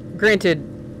 Granted,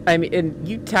 I mean, and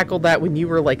you tackled that when you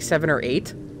were, like, 7 or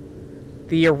 8.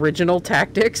 The original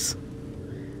Tactics.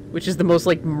 Which is the most,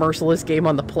 like, merciless game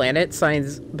on the planet,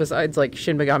 besides, like,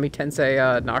 Shin Megami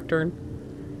Tensei Nocturne.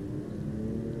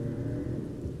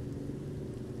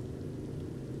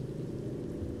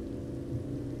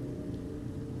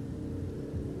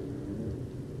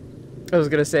 I was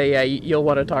gonna say, yeah, you'll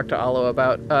want to talk to Alo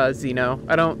about Xeno.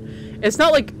 It's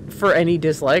not like for any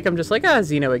dislike, I'm just like,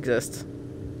 Xeno exists.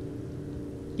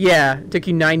 Yeah, it took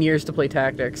you 9 years to play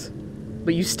Tactics.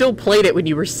 But you still played it when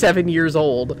you were 7 years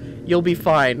old. You'll be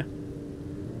fine.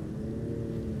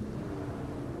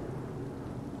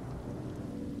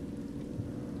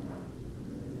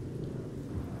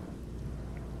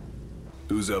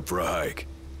 Who's up for a hike?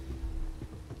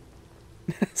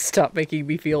 Stop making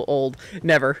me feel old.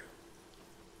 Never.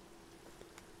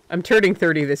 I'm turning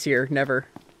 30 this year. Never.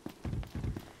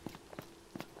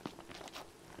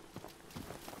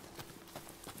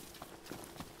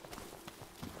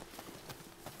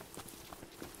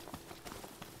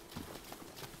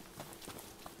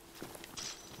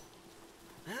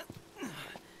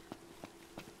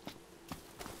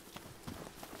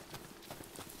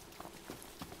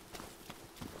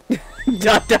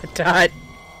 Dot, dot, dot.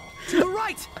 To the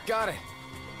right! Got it.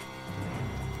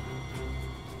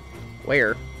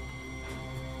 Where?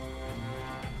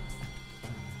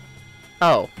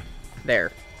 Oh.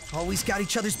 There. Always got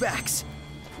each other's backs,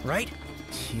 right?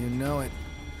 You know it.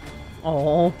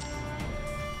 Oh.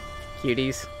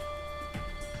 Cuties.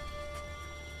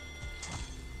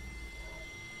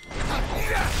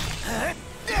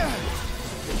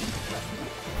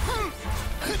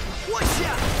 Watch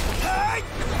out!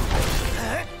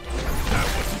 That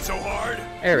wasn't so hard.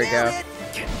 There we go.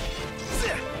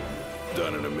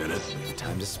 Done in a minute.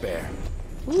 Time to spare.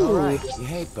 Ooh. All right. You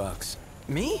hate bugs.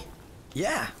 Me?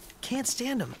 Yeah, can't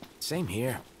stand them. Same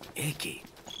here. Icky.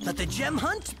 Let the gem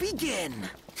hunt begin.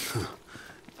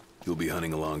 You'll be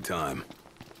hunting a long time.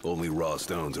 Only raw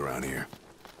stones around here.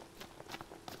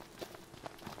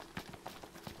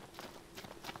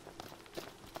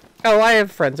 Oh, I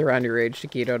have friends around your age,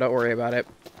 Chiquito. Don't worry about it.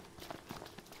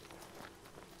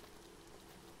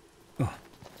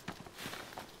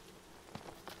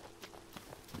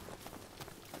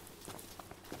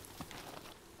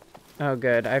 Oh,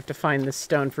 good. I have to find this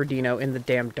stone for Dino in the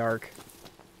damn dark.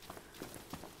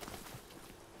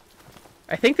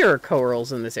 I think there are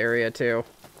corals in this area, too.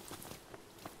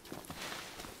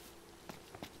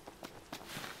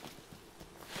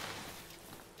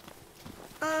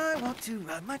 I want to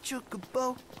ride my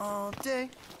chocobo all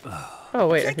day. Oh,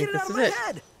 wait, I Can't think get it this out of is my it.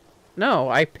 head. No,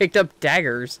 I picked up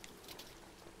daggers.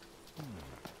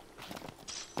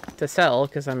 To sell,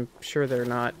 because I'm sure they're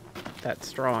not that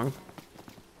strong.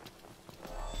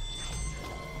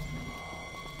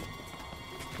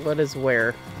 What is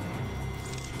where?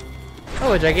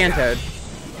 Oh, a Gigantode.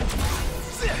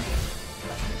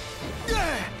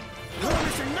 Oh,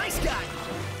 Mr. Nice Guy.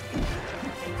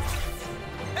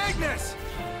 Agnes!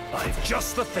 I've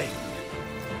just the thing.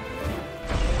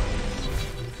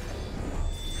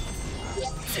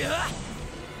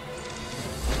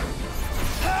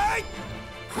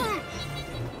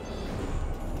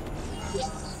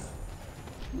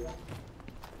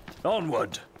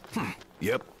 Onward.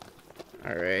 Yep.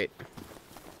 Alright.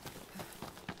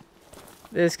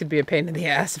 This could be a pain in the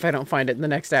ass if I don't find it in the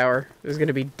next hour. There's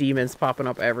gonna be demons popping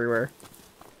up everywhere.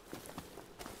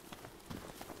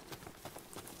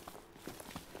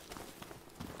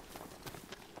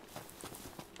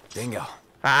 Bingo.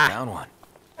 Ah! Down one.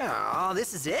 Oh,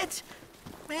 this is it?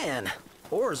 Man,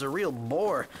 ore's a real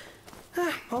bore.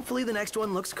 Hopefully the next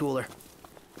one looks cooler.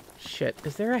 Shit.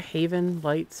 Is there a haven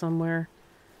light somewhere?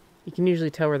 You can usually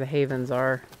tell where the havens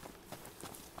are.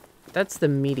 That's the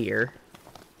meteor.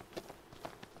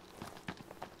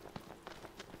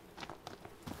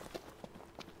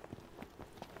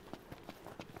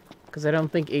 Because I don't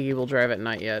think Iggy will drive at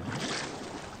night yet.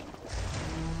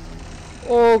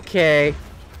 Okay.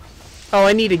 Oh,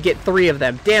 I need to get 3 of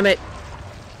them. Damn it.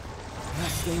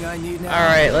 Last thing I need now. All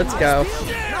right, let's go.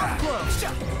 Not close.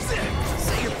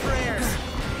 Say your prayers.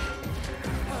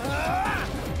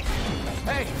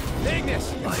 Hey,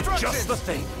 Ignis! Instructions! Just the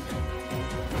thing.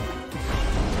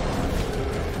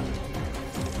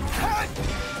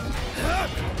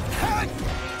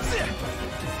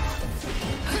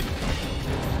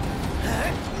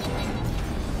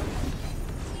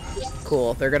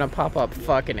 Cool. They're gonna pop up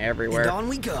fucking everywhere. And on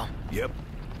we go. Yep.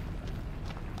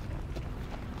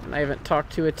 I haven't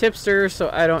talked to a tipster, so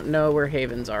I don't know where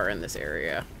havens are in this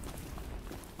area.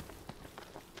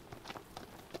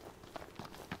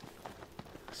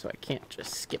 So I can't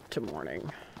just skip to morning.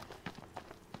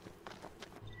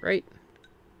 Right?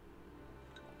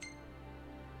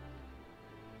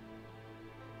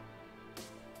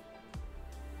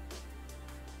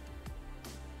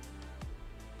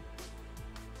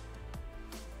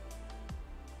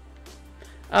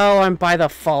 Oh, I'm by the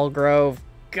Fall Grove.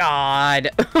 God.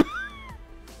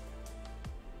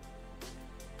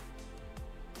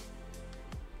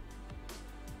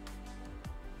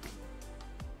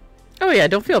 Oh yeah,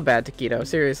 don't feel bad, Taquito.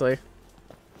 Seriously.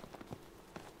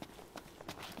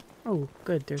 Oh,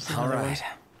 good. There's another one. Alright.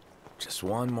 Just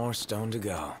one more stone to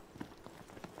go.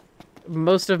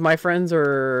 Most of my friends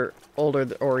are older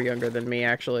or younger than me,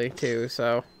 actually, too,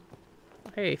 so...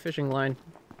 Hey, fishing line.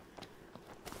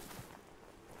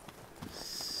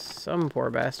 Some poor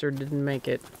bastard didn't make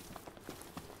it.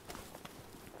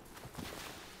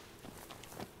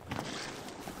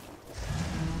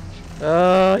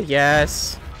 Oh,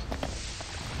 yes.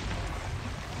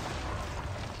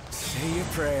 Say your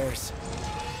prayers.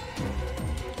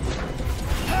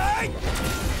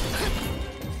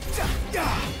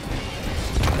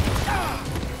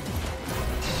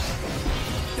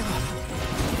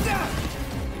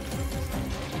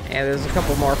 Yeah, there's a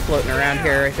couple more floating around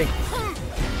here, I think.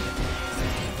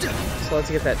 So let's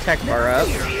get that tech bar up.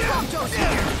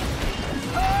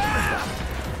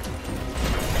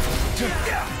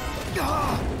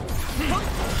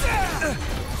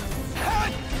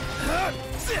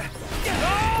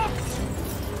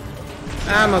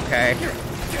 I'm okay.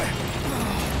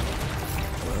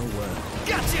 Well.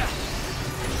 Gotcha!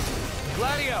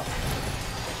 Gladio!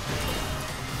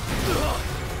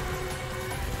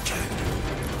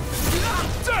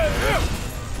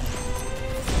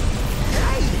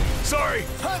 Sorry!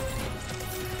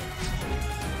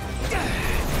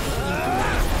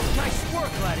 Nice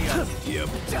work, Gladio! Yep.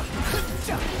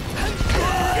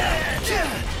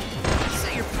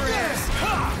 Say your prayers.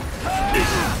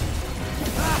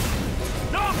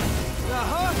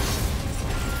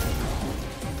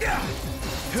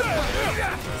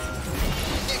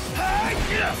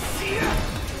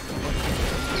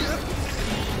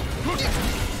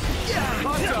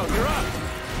 Honto, you're up!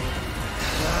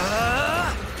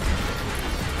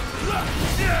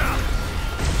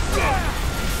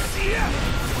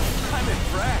 I'm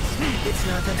impressed. It's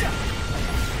nothing.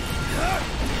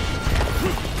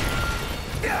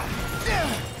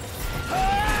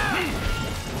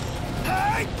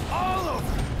 All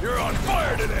over! You're on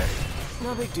fire today!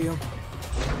 No big deal.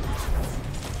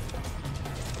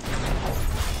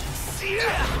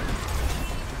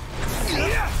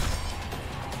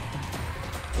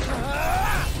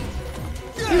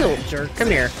 You little jerk, come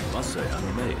here. Must say, I'm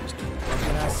amazed. What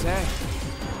can I say?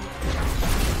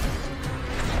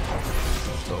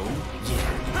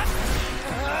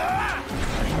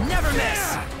 I never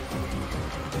miss.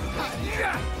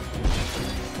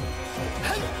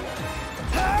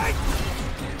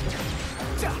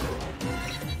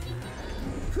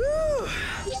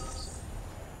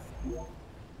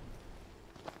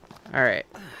 All right.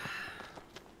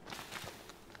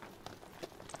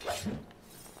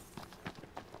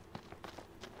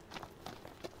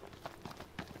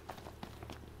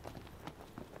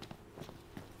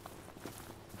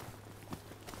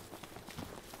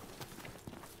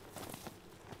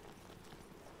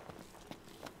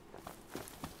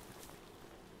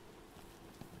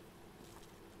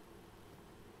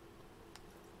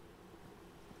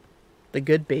 The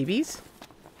good babies?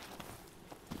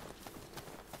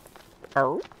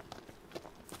 Oh.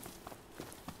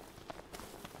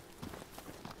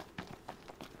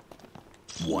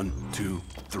 1, 2,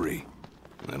 3.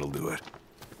 That'll do it.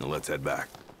 Now let's head back.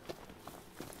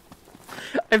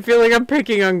 I feel like I'm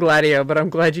picking on Gladio, but I'm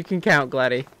glad you can count,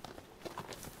 Gladdy.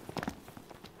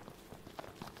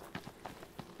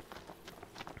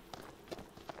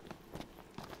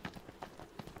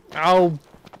 Oh,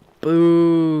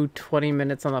 boo. 20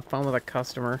 minutes on the phone with a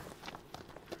customer.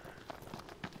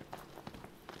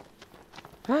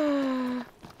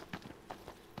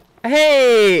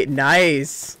 Hey,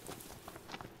 nice.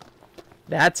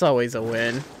 That's always a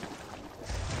win.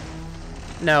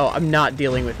 No, I'm not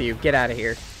dealing with you. Get out of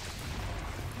here.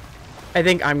 I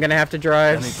think I'm gonna have to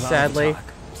drive, sadly.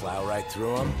 Plow right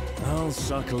through them. I'll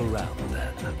circle around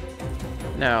then.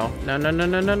 No. No, no, no,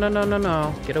 no, no, no, no, no,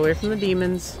 no. Get away from the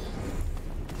demons.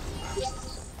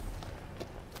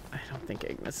 I don't think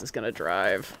Ignis is gonna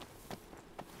drive.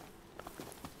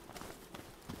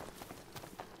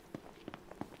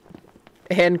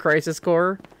 And Crisis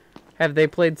Core. Have they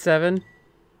played 7?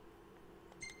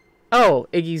 Oh,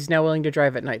 Iggy's now willing to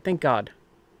drive at night. Thank God.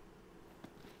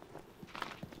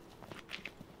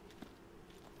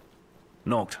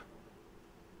 Noct.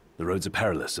 The roads are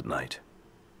perilous at night.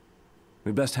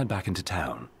 We'd best head back into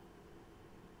town.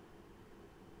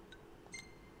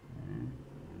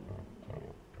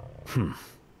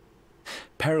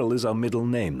 Peril is our middle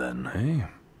name, then, eh?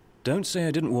 Don't say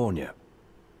I didn't warn you.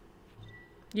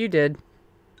 You did.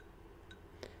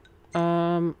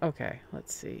 Okay,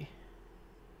 let's see.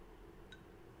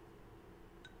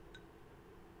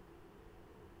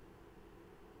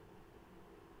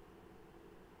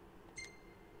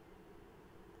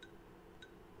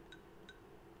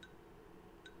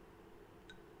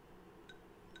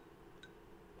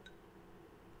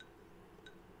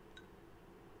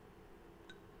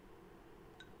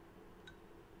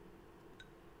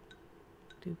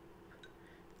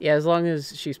 Yeah, as long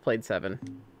as she's played 7.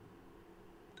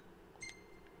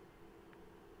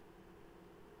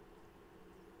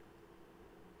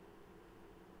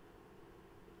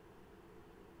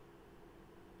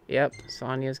 Yep,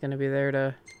 Sonya's gonna be there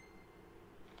to...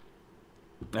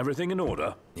 Everything in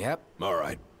order? Yep. All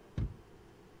right.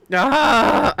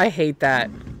 Ah! I hate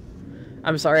that.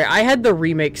 I'm sorry, I had the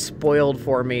remake spoiled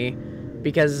for me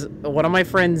because one of my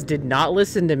friends did not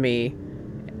listen to me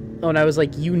when I was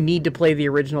like, you need to play the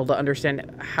original to understand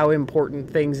how important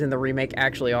things in the remake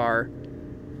actually are.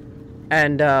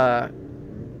 And,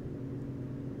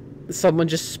 someone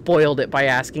just spoiled it by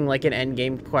asking, like, an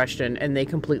endgame question, and they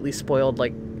completely spoiled,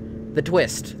 like, the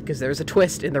twist, because there's a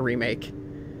twist in the remake.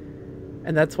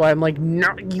 And that's why I'm like, no,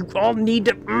 you all need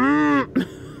to...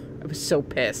 I was so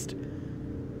pissed.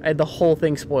 I had the whole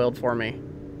thing spoiled for me.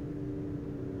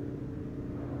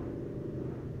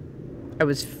 I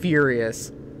was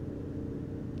furious.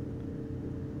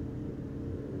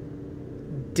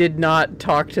 Did not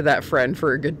talk to that friend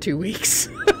for a good 2 weeks.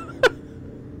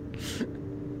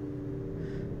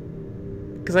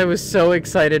 Because I was so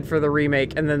excited for the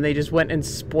remake, and then they just went and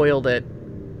spoiled it.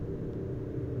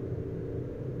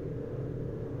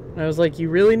 I was like, you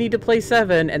really need to play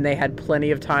 7, and they had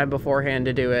plenty of time beforehand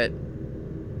to do it.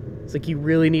 It's like, you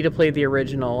really need to play the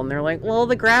original, and they're like, well,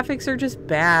 the graphics are just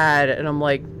bad, and I'm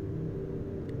like,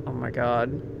 oh my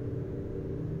god.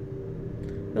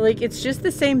 They're like, it's just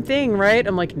the same thing, right?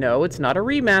 I'm like, no, it's not a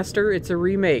remaster, it's a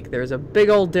remake. There's a big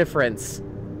old difference.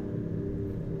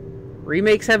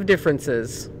 Remakes have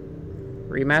differences.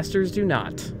 Remasters do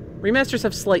not. Remasters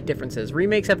have slight differences.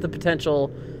 Remakes have the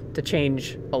potential to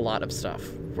change a lot of stuff.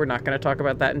 We're not going to talk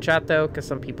about that in chat, though, because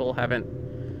some people haven't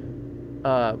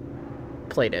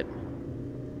played it.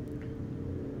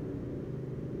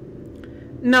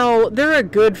 No, they're a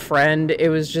good friend. It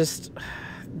was just...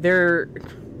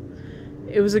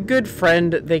 It was a good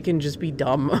friend. They can just be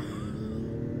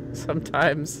dumb.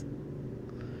 Sometimes.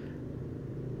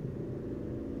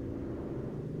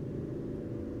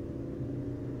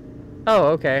 Oh,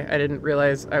 okay. I didn't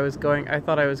realize I was going... I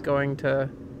thought I was going to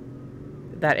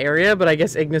that area, but I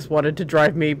guess Ignis wanted to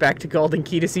drive me back to Golden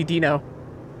Key to see Dino.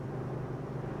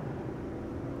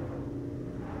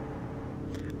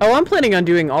 Oh, I'm planning on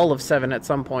doing all of 7 at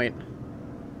some point.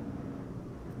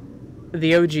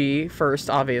 The OG first,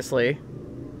 obviously.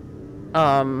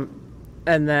 And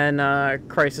then,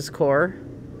 Crisis Core.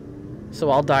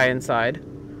 So I'll die inside.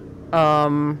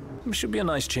 Should be a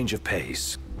nice change of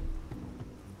pace.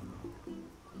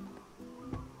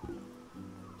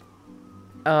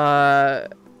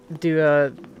 Do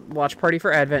a watch party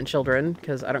for Advent Children,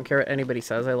 because I don't care what anybody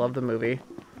says. I love the movie.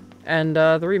 And,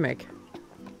 the remake.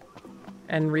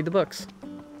 And read the books.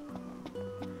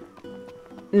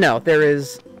 No, there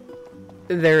is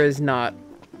not.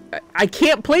 I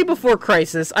can't play Before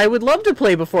Crisis. I would love to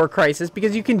play Before Crisis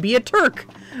because you can be a Turk,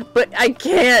 but I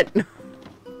can't.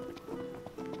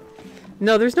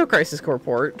 No, there's no Crisis Core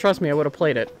port. Trust me, I would have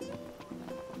played it.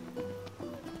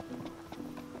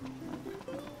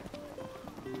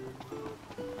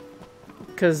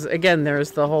 Because, again,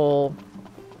 there's the whole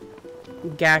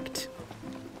Gact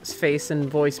face and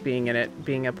voice being in it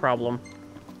being a problem.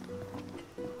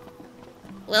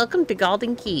 Welcome to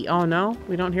Golden Key. Oh, no?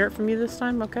 We don't hear it from you this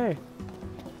time? Okay.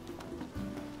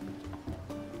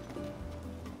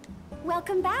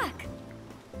 Welcome back.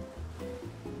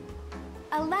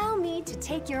 Allow me to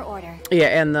take your order.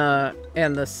 Yeah, and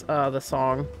the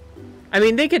song. I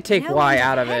mean, they could take No Y wonder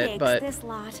out of it, headaches, but this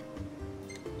lot.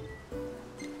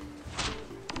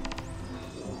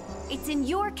 It's in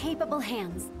your capable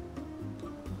hands.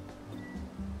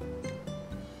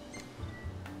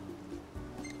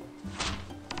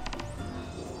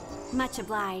 Much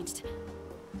obliged.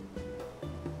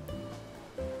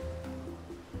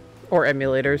 or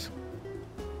emulators.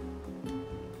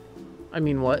 I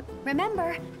mean, what?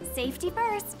 Remember, safety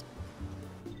first.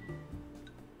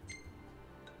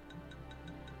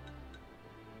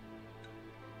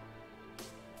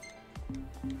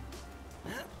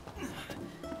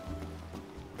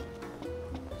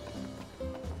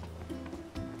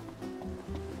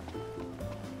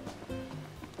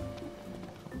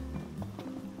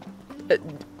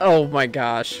 Oh my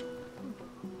gosh.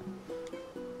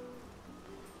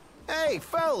 Hey,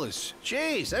 fellas.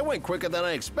 Jeez, that went quicker than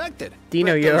I expected.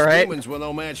 Dino, Bet you those alright? demons were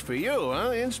no match for you,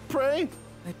 huh, Inch Prey?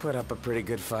 They put up a pretty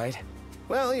good fight.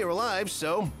 Well, you're alive,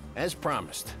 so, as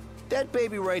promised. That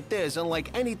baby right there is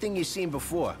unlike anything you've seen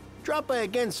before. Drop by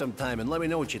again sometime and let me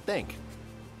know what you think.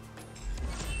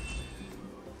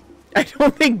 I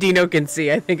don't think Dino can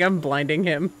see. I think I'm blinding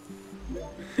him.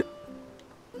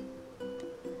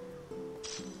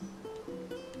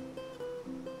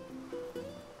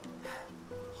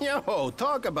 Yo,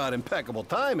 talk about impeccable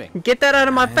timing. Get that out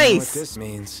of my I know face. what this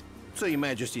means. So your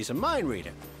majesty's a mind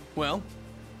reader. Well,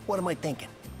 what am I thinking?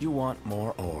 You want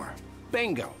more ore.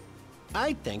 Bingo.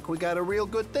 I think we got a real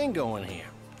good thing going here.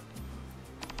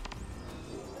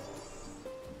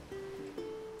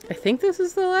 I think this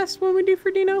is the last one we do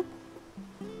for Dino.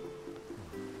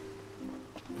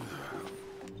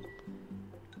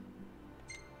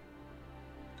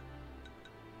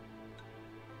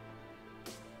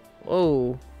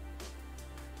 Whoa.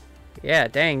 Yeah,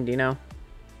 dang, Dino.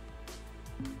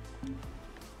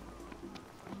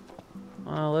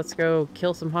 Well, let's go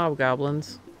kill some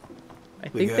hobgoblins. I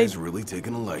The think guy's they... really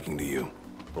taken a liking to you.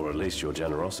 Or at least your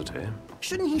generosity.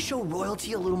 Shouldn't he show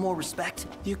royalty a little more respect?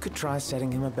 You could try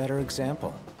setting him a better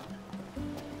example.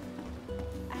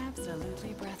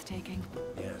 Absolutely breathtaking.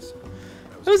 Yes.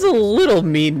 That was a little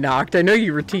mean, Noct. I know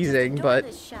you were teasing, Adore but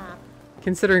this shop.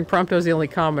 considering Prompto's the only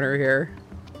commoner here,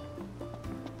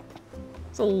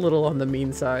 it's a little on the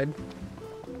mean side.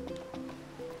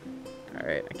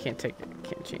 Alright, I can't take it. I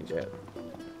can't change it.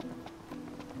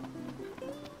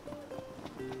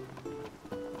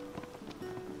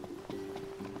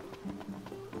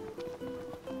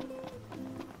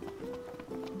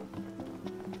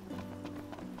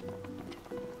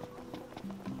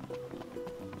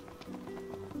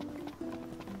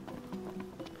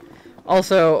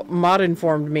 Also, Mod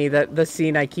informed me that the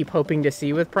scene I keep hoping to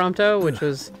see with Prompto,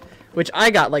 which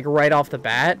I got like right off the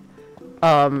bat,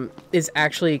 is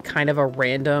actually kind of a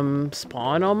random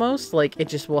spawn almost. Like it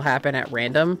just will happen at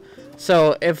random.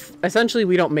 So if essentially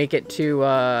we don't make it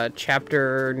to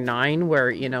chapter 9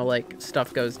 where, you know, like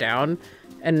stuff goes down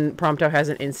and Prompto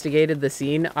hasn't instigated the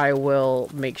scene, I will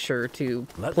make sure to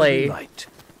play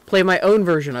my own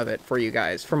version of it for you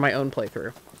guys for my own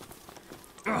playthrough.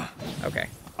 Okay.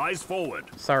 Eyes forward.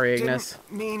 Sorry, Ignis.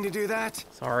 Didn't mean to do that.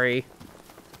 Sorry.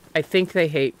 I think they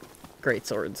hate great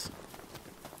swords.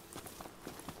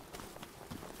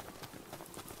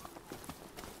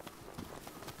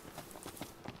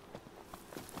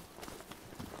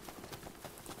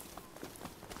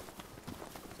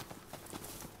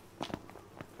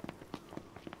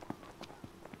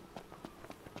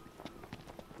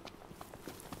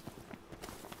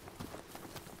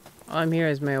 I'm here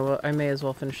as I may as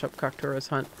well finish up Coktura's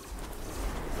hunt.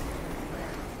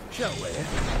 Shall we?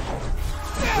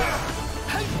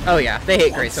 Oh yeah, they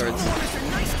hate great swords.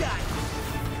 Nice guy.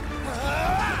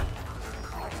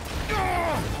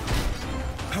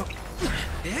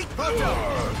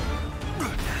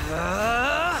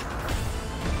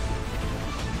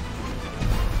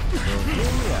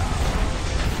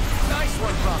 Nice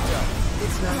one, Prompto.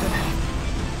 It's not gonna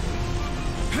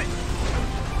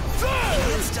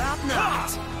Can't stop now.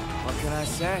 What can I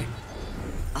say?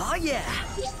 Oh yeah.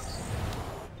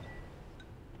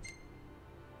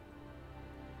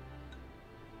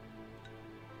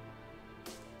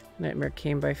 Nightmare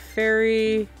came by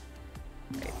ferry.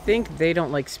 I think they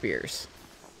don't like spears.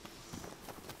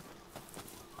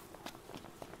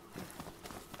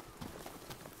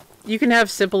 You can have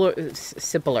similar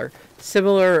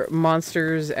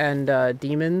monsters and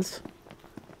demons,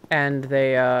 and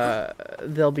they'll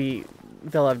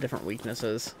have different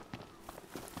weaknesses.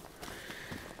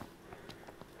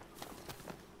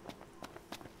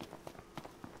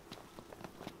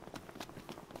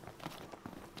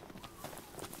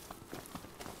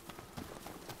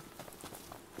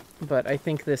 But I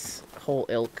think this whole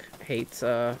ilk hates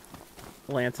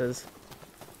lances.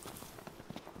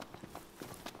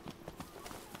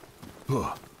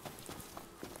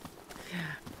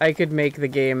 I could make the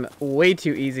game way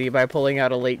too easy by pulling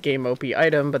out a late game OP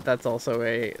item, but that's also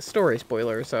a story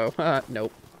spoiler, so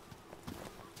nope.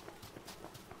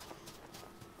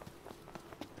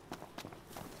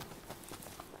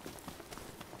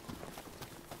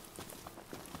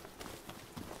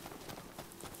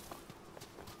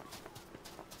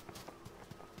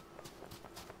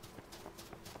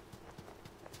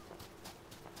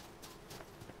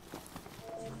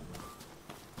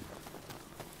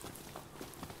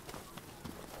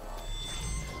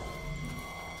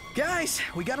 Guys,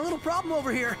 we got a little problem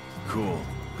over here. Cool.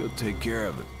 Go take care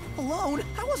of it. Alone?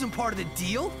 I wasn't part of the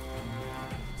deal.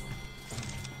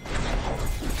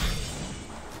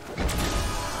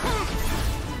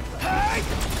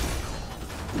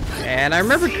 And I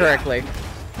remember correctly.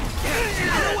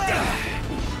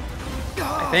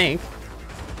 I think.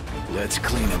 Let's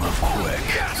clean him up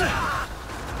quick.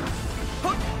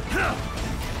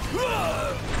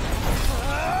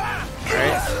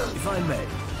 Alright. If I may,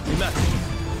 we met.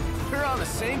 We're on the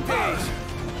same page.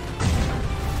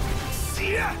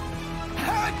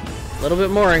 A little bit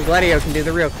more and Gladio can do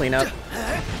the real cleanup.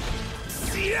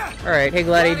 Alright, hey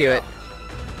Gladio, do it.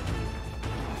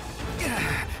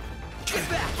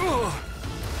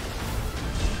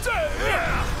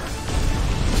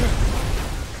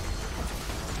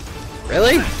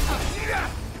 Really?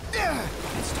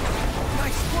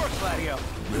 Nice work, Gladio.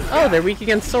 Oh, they're weak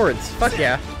against swords. Fuck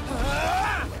yeah.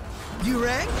 You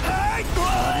rang?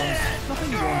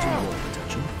 Nothing wrong with your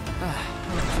protection.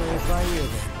 I'll play it by ear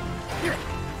then.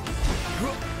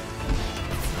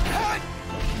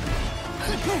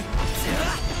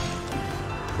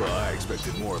 Well, I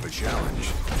expected more of a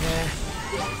challenge.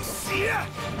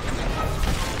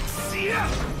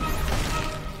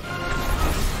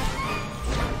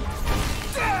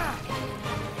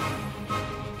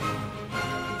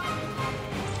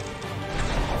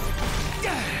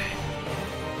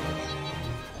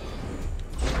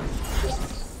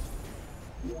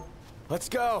 Let's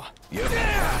go. Yep.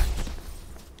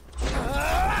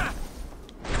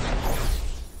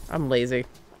 I'm lazy.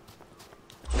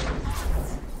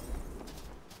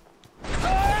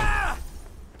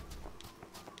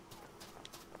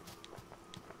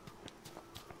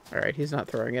 Alright, he's not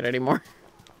throwing it anymore.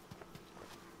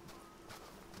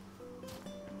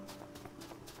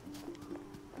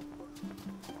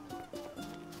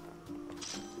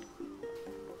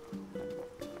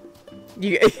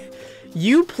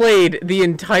 You played the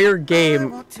entire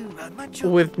game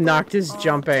with Noctis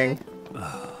jumping.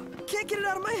 Can't get it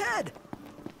out of my head.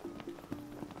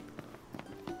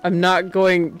 I'm not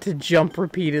going to jump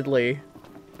repeatedly.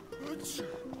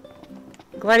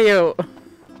 Gladio.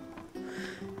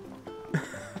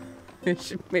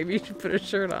 Maybe you should put a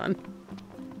shirt on.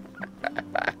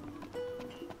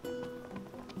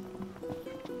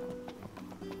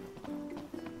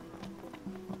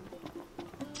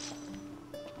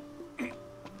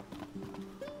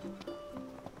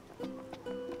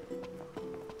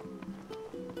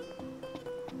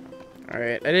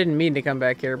 Alright, I didn't mean to come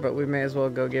back here, but we may as well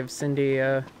go give Cindy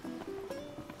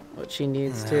what she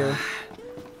needs to.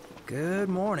 Good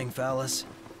morning, fellas.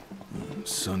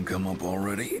 Sun come up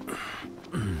already?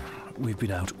 We've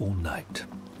been out all night.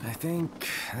 I think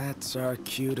that's our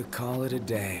cue to call it a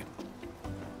day.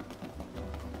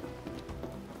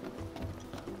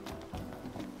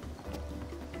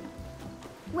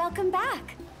 Welcome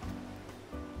back.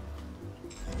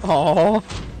 Aww.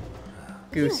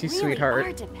 Goose, you really sweetheart.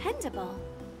 are dependable.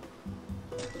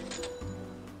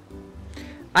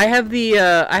 I have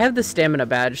the stamina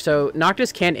badge, so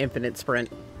Noctis can infinite sprint.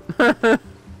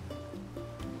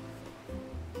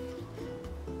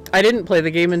 I didn't play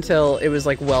the game until it was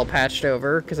like well patched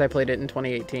over because I played it in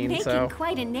 2018. Making so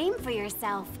quite a name for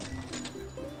yourself.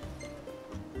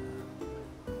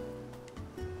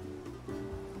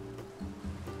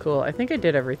 cool. I think I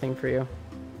did everything for you.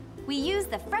 We use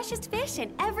the freshest fish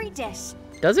in every dish.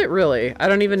 Does it really? I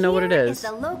don't even know what it Here is.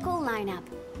 the local lineup.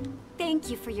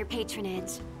 Thank you for your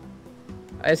patronage.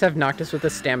 I just have Noctis with a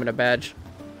stamina badge.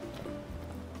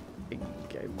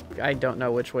 I don't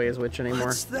know which way is which anymore.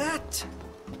 What's that?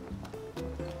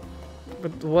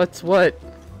 But what's what?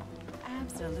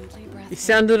 Absolutely breathtaking. You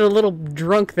sounded a little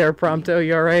drunk there, Prompto.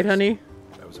 You alright, honey?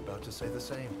 I was about to say the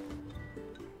same.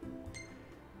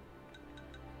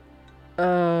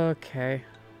 Okay.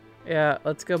 Yeah,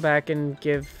 let's go back and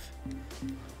give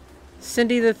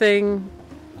Cindy the thing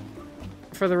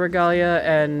for the regalia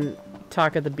and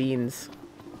Taka the beans.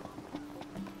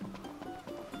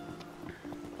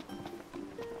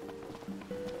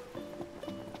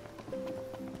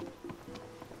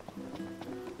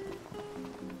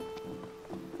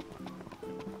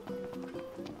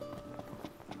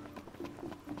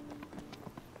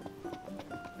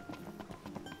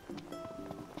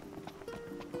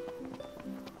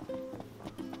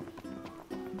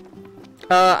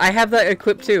 I have that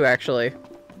equipped too, actually.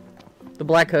 The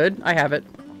black hood, I have it.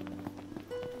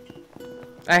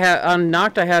 I have on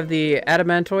Noct. I have the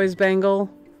Adamantoise bangle,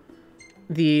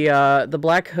 the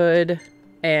black hood,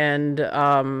 and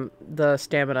the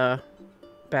stamina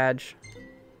badge.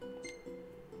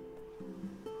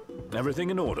 Everything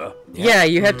in order? Yeah,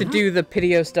 you have to do the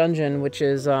Piteous dungeon, which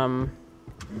is all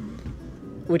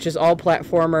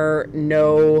platformer,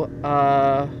 no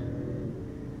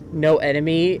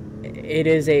enemy. It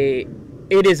is a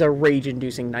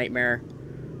rage-inducing nightmare.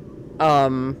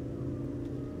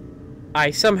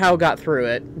 I somehow got through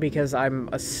it because I'm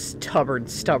a stubborn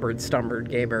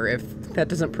gamer. If that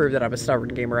doesn't prove that I'm a stubborn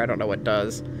gamer, I don't know what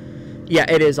does. Yeah,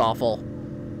 it is awful.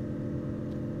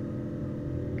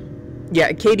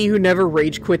 Yeah, Katie, who never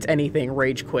rage quits anything,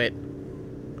 rage quit.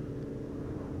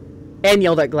 And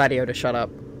yelled at Gladio to shut up.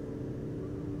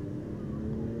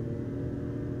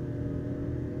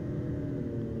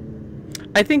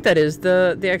 I think that is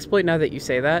the exploit now that you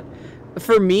say that.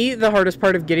 For me, the hardest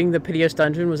part of getting the Piteous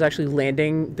dungeon was actually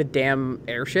landing the damn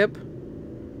airship.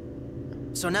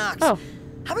 So, Noct, oh.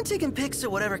 Haven't taken pics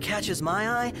of whatever catches my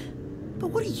eye, but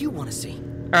what do you want to see?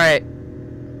 Alright.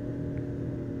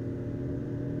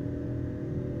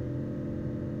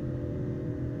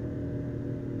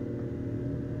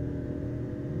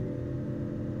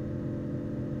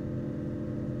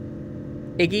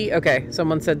 Iggy? Okay,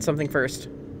 someone said something first.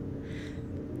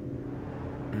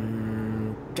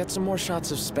 Get some more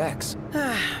shots of specs.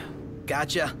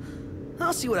 Gotcha.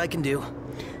 I'll see what I can do.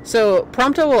 So,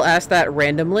 Prompto will ask that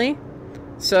randomly.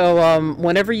 So,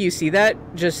 whenever you see that,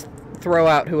 just throw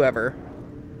out whoever.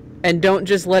 And don't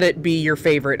just let it be your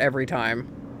favorite every time.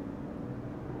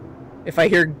 If I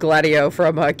hear Gladio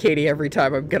from Katie every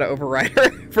time, I'm gonna override her.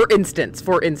 For instance.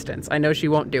 I know she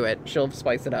won't do it. She'll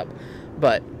spice it up.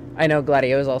 But I know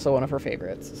Gladio is also one of her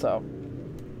favorites, so...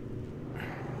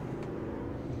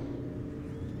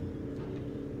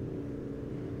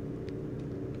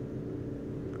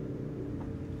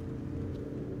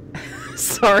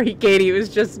 Sorry, Katie, it was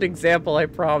just an example, I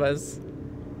promise.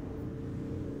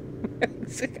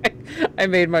 I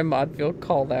made my mod feel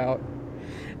called out.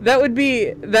 That would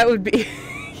be...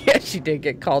 Yeah, she did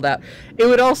get called out. It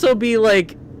would also be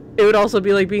like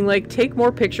being like, take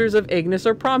more pictures of Ignis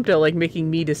or Prompto, like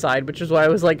making me decide, which is why I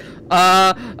was like,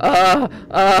 I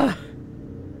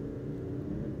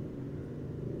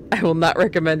will not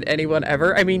recommend anyone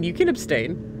ever. I mean, you can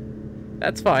abstain.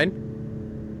 That's fine.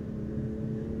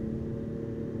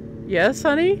 Yes,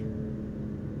 honey?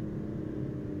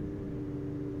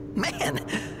 Man,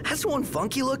 that's one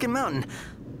funky looking mountain.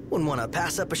 Wouldn't want to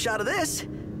pass up a shot of this.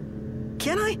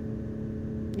 Can I?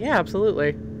 Yeah,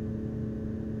 absolutely.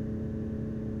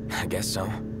 I guess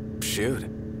so. Shoot.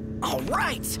 All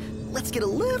right, let's get a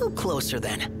little closer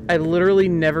then. I literally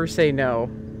never say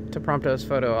no to Prompto's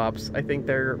photo ops. I think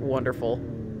they're wonderful.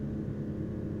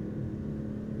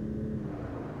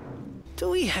 Do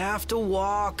we have to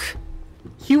walk?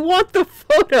 You want the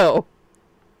photo?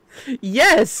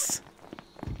 Yes!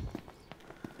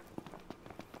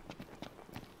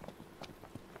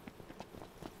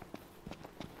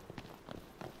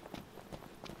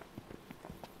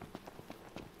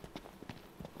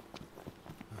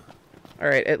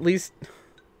 Alright, at least...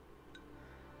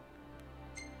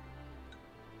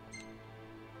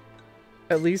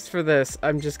 At least for this,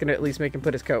 I'm just gonna at least make him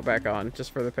put his coat back on,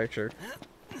 just for the picture.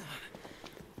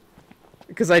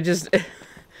 Because I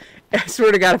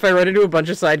swear to God, if I run into a bunch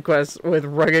of side quests with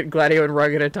Gladio and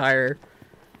Rugged Attire...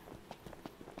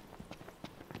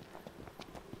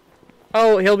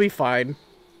 Oh, he'll be fine.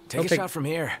 Take a shot from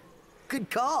here. Good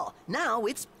call. Now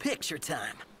it's picture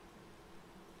time.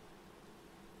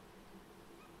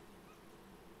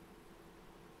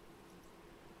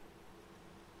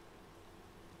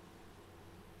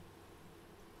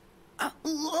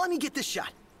 Let me get this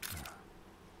shot.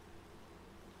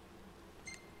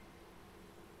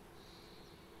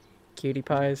 Cutie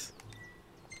pies.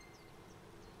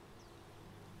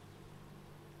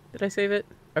 Did I save it?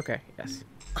 Okay, yes.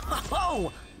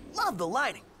 Oh, love the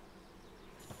lighting.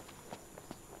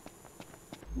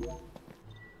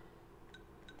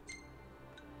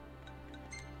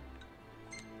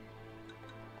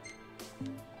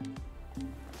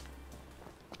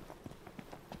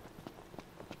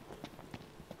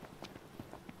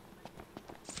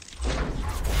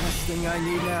 Thing I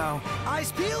need now.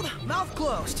 Eyes peeled, mouth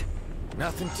closed.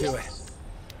 Nothing to it.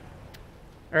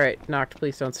 Alright, Noct,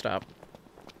 please don't stop.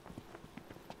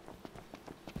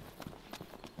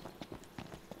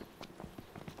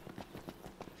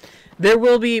 There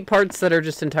will be parts that are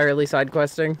just entirely side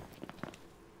questing.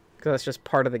 Because that's just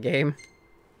part of the game.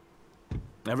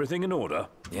 Everything in order?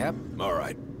 Yep. All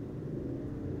right.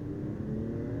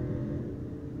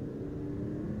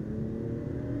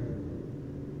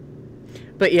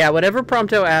 But yeah, whatever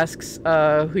Prompto asks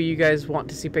who you guys want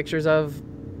to see pictures of,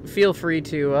 feel free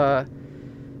to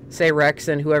say Rex,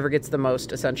 and whoever gets the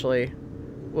most, essentially,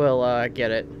 will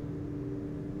get it.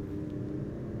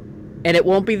 And it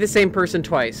won't be the same person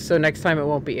twice, so next time it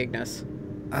won't be Ignis.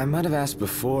 I might have asked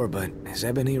before, but is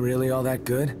Ebony really all that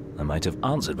good? I might have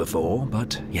answered before,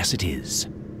 but yes it is.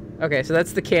 Okay, so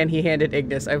that's the can he handed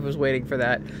Ignis. I was waiting for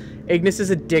that. Ignis is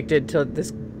addicted to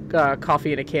this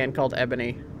coffee in a can called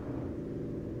Ebony,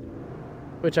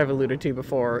 which I've alluded to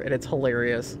before, and it's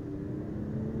hilarious.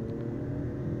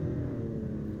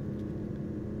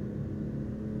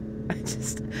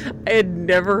 I had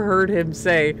never heard him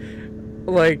say,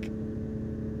 like,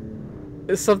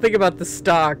 something about the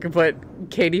stock, but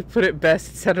Katie put it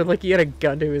best. It sounded like he had a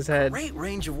gun to his head. Great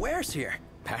range of wares here.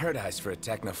 Paradise for a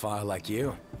technophile like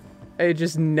you. I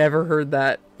just never heard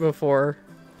that before.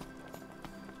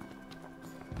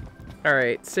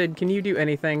 Alright, Sid, can you do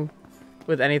anything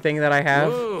with anything that I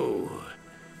have? Whoa.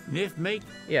 Niff make...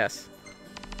 Yes.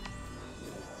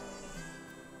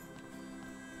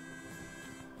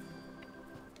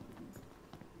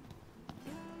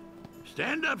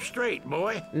 Stand up straight,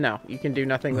 boy. No, you can do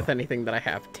nothing with anything that I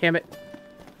have. Damn it.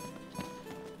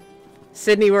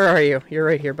 Sydney, where are you? You're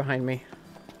right here behind me.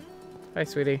 Hi,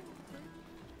 sweetie.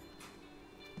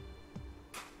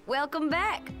 Welcome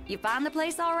back. You find the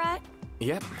place all right?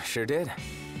 Yep, sure did.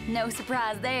 No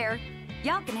surprise there.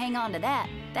 Y'all can hang on to that.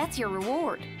 That's your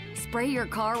reward. Spray your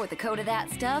car with a coat of that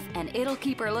stuff, and it'll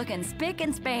keep her looking spick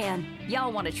and span.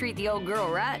 Y'all want to treat the old girl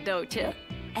right, don't you?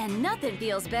 And nothing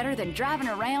feels better than driving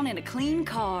around in a clean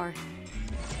car.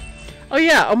 Oh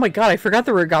yeah, oh my god, I forgot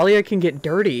the regalia can get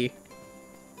dirty.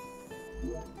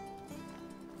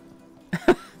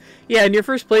 Yeah, in your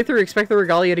first playthrough, expect the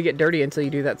regalia to get dirty until you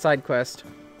do that side quest.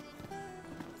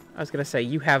 I was gonna say,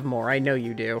 you have more, I know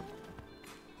you do.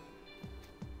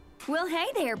 Well, hey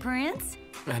there, Prince.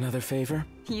 Another favor?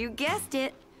 You guessed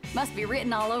it. Must be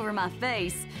written all over my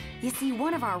face. You see,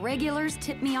 one of our regulars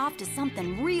tipped me off to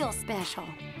something real special.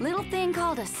 Little thing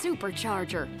called a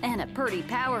supercharger, and a pretty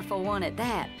powerful one at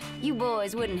that. You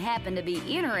boys wouldn't happen to be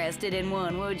interested in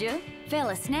one, would you?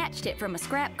 Fella snatched it from a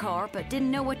scrap car, but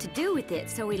didn't know what to do with it,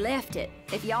 so he left it.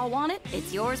 If y'all want it,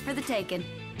 it's yours for the taking.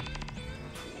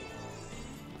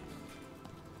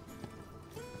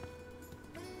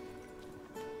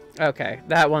 Okay,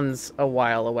 that one's a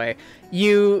while away.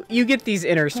 You get these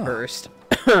interspersed,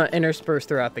 interspersed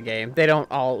throughout the game. They don't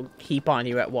all heap on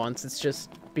you at once. It's just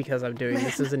because I'm doing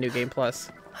this as a New Game Plus.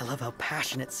 I love how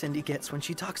passionate Cindy gets when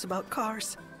she talks about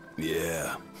cars.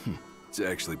 Yeah, it's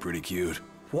actually pretty cute.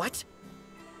 What?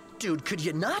 Dude, could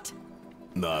you not?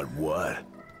 Not what?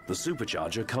 The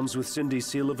supercharger comes with Cindy's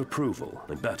seal of approval.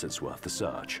 I bet it's worth the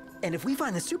search. And if we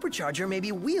find the supercharger,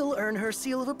 maybe we'll earn her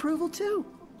seal of approval too.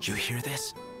 You hear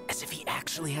this? As if he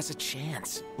actually has a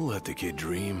chance. Let the kid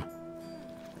dream.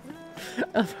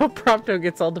 Although Prompto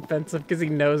gets all defensive because he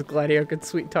knows Gladio could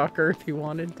sweet talk her if he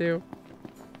wanted to.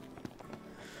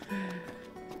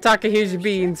 Taka, here's your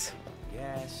beans.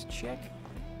 Yes, check.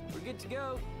 We're good to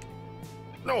go.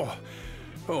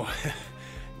 Oh,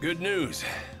 good news.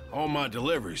 All my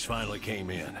deliveries finally came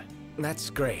in. That's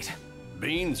great.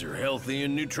 Beans are healthy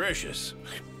and nutritious.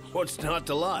 What's not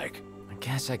to like? I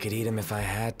guess I could eat them if I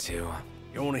had to.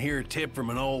 You want to hear a tip from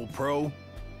an old pro?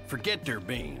 Forget their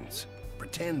beans.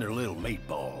 Pretend they're little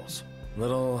meatballs.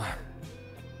 Little...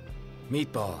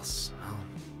 meatballs. I'll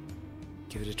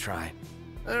give it a try.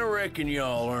 I reckon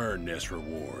y'all earn this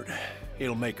reward.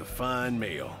 It'll make a fine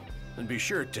meal. And be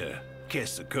sure to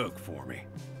kiss the cook for me.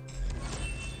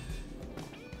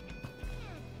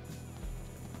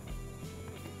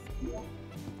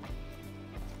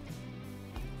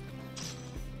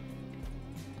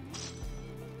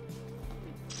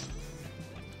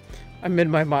 I'm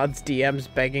in my mod's DMs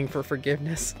begging for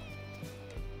forgiveness.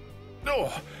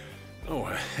 Oh,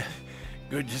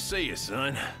 good to see you,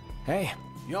 son. Hey.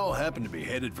 Y'all happen to be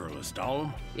headed for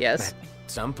Lestalem? Yes. At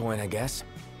some point, I guess.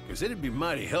 Because it'd be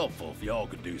mighty helpful if y'all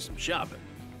could do some shopping.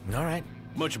 All right.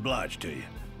 Much obliged to you.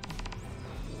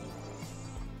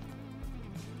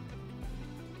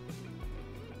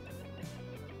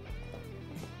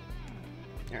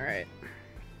 All right.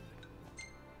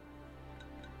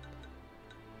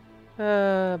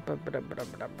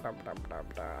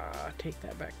 Take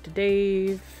that back to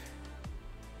Dave.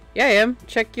 Yeah, I am.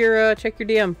 Check your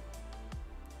DM.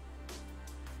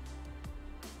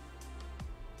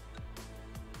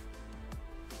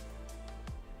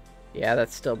 Yeah,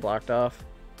 that's still blocked off.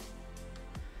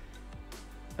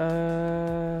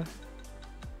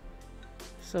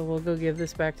 So we'll go give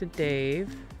this back to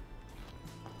Dave.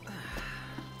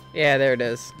 Yeah, there it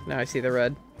is. Now I see the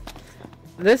red.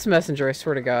 This messenger, I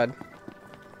swear to God.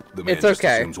 The man It's just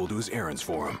okay. assumes we'll do his errands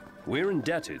for him. We're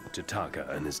indebted to Taka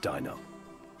and his dino.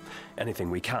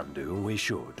 Anything we can do, we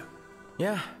should.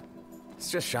 Yeah, it's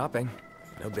just shopping.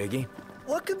 No biggie.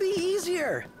 What could be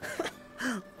easier?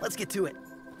 Let's get to it.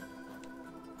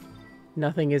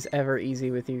 Nothing is ever easy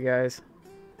with you guys.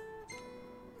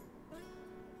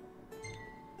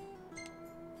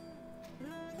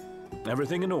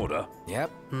 Everything in order? Yep.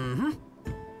 Mm-hmm.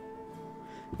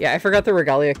 Yeah, I forgot the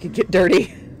regalia could get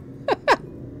dirty.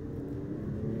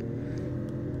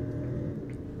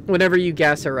 Whenever you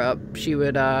gas her up, she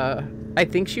would, I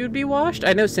think she would be washed.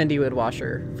 I know Cindy would wash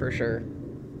her, for sure.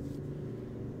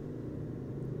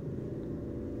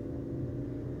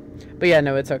 But yeah,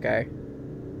 no, it's okay.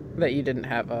 That you didn't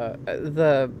have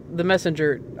the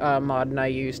messenger mod and I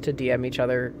use to DM each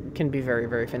other can be very,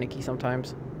 very finicky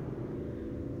sometimes.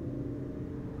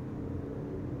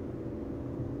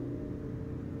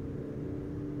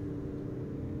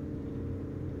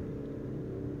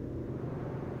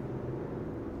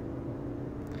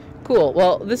 Cool.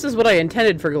 Well, this is what I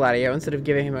intended for Gladio instead of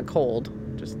giving him a cold.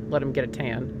 Just let him get a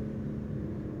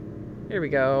tan. Here we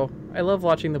go. I love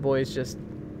watching the boys just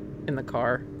in the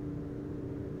car.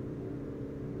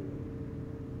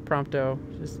 Prompto,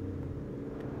 just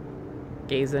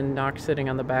gazing, Noct sitting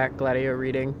on the back, Gladio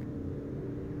reading.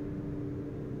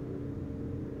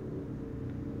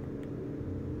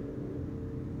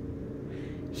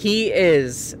 He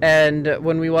is, and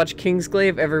when we watch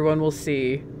Kingsglaive, everyone will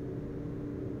see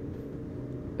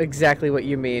exactly what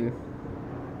you mean.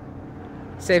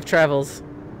 Safe travels.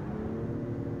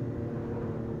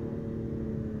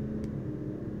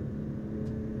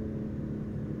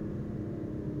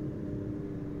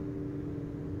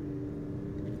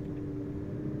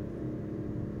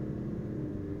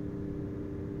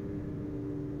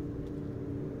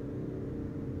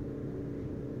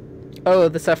 Oh,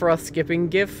 the Sephiroth skipping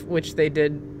gif, which they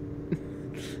did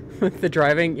with the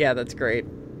driving? Yeah, that's great.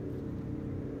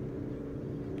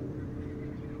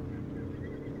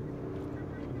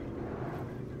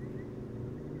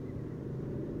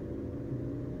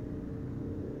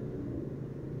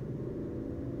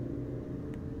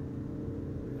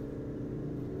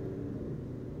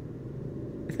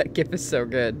 That gif is so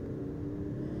good.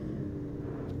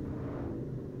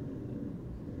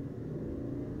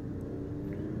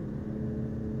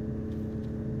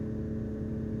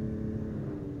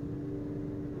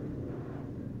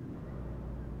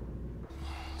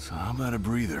 So how about a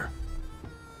breather?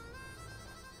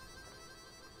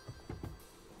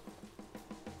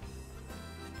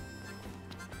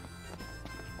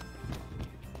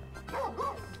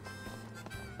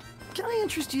 Can I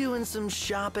interest you in some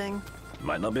shopping?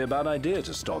 Might not be a bad idea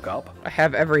to stock up. I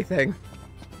have everything.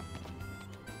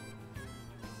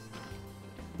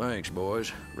 Thanks,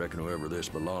 boys. Reckon whoever this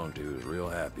belonged to is real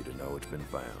happy to know it's been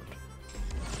found.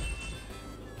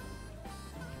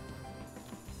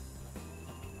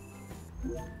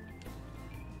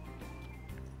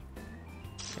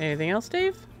 Anything else,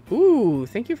 Dave? Ooh,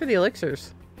 thank you for the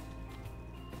elixirs.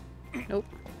 Nope.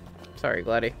 Sorry,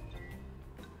 Gladdy.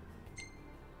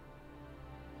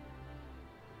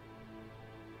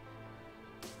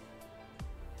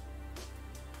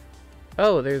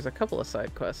 Oh, there's a couple of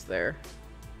side quests there.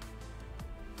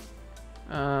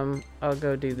 I'll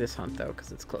go do this hunt though,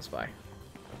 because it's close by.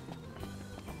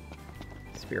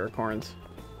 Spirit corns.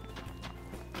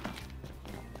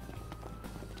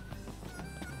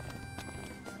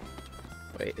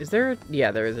 Wait, is there?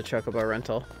 Yeah, there is a chocobo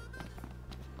rental.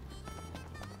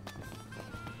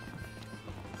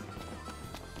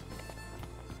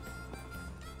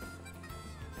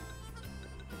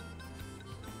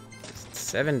 It's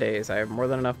 7 days. I have more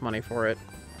than enough money for it.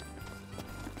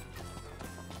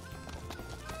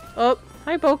 Oh,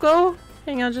 hi, Boko.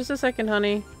 Hang on just a second,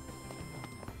 honey.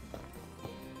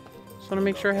 Just want to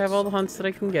make sure I have all the hunts that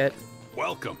I can get.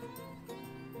 Welcome.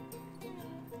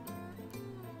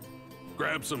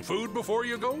 Grab some food before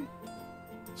you go?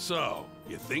 So,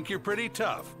 you think you're pretty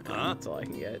tough, huh? That's all I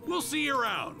can get. We'll see you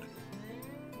around.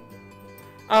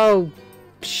 Oh,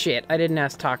 shit. I didn't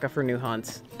ask Taka for new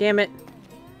hunts. Damn it.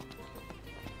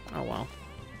 Oh, well.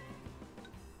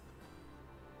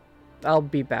 I'll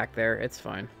be back there. It's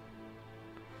fine.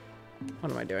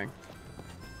 What am I doing?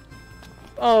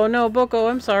 Oh, no, Boko,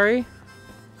 I'm sorry.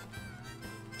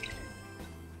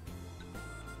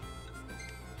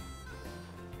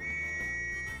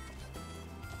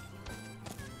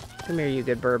 Come here, you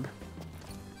good burb.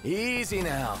 Easy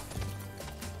now.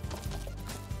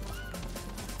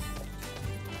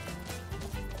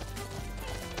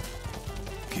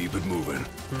 Keep it moving.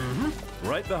 Mm-hmm.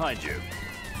 Right behind you.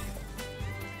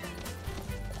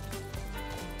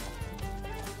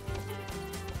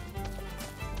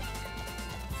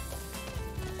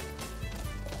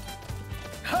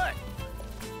 Hut!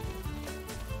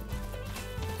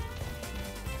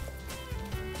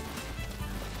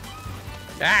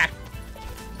 Ah!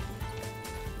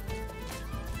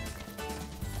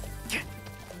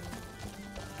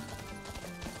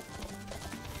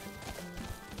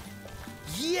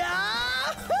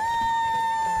 Yahoo!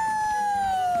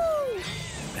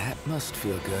 That must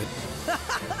feel good.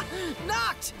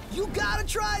 Knocked! You gotta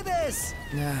try this!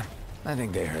 Nah, I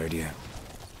think they heard you.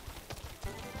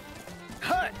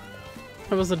 Hut!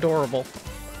 That was adorable.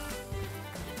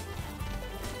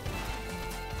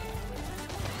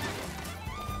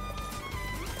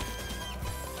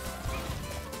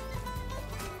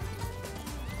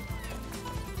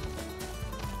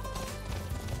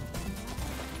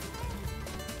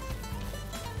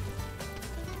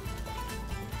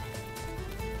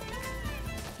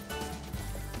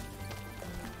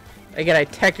 Again, I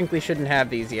technically shouldn't have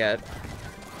these yet.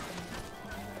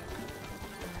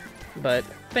 But,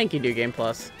 thank you, New Game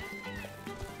Plus.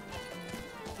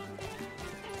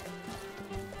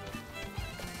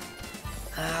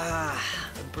 Ah,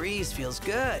 the breeze feels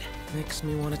good. Makes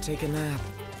me want to take a nap.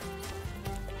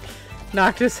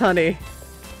 Noctis, honey.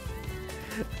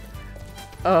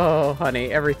 Oh,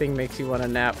 honey, everything makes you want to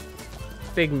nap.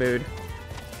 Big mood.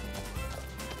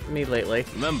 Me lately.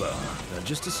 Remember, they're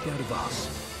just a scout of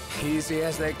us. Easy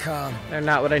as they come. They're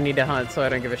not what I need to hunt, so I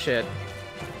don't give a shit.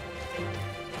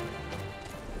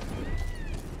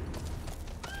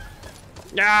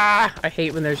 Ah! I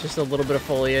hate when there's just a little bit of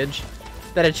foliage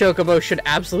that a chocobo should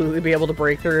absolutely be able to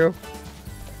break through.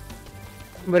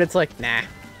 But it's like, nah.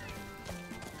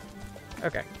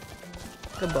 Okay.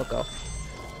 Good boko.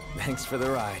 Thanks for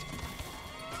the ride.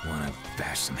 Wanna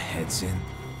bash some heads in?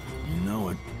 You know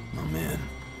it, I'm in.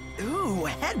 Ooh,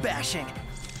 head bashing.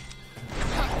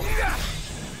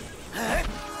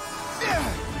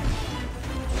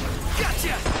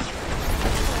 Gotcha!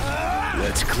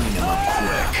 Let's clean him up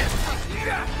quick.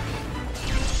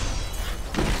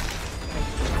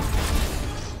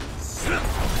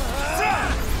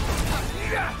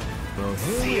 Well,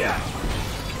 here.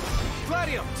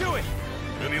 Gladio, do it!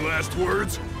 Any last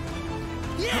words?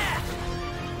 Yeah!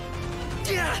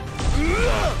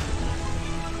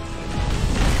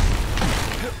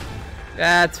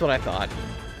 That's what I thought.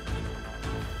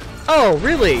 Oh,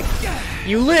 really?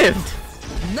 You lived!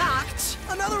 Knocked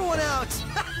another one out!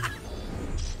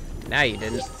 Now you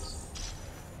didn't.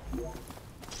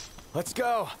 Let's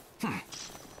go.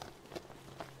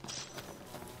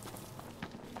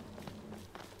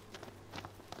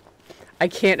 I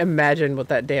can't imagine what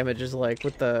that damage is like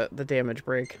with the damage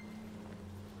break.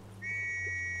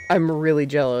 I'm really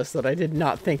jealous that I did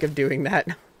not think of doing that.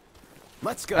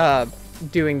 Let's go.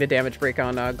 Doing the damage break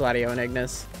on Gladio and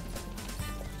Ignis.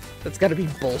 That's gotta be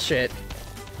bullshit.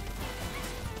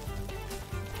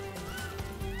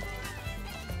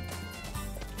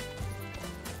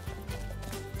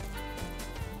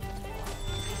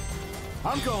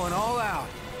 I'm going all out.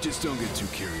 Just don't get too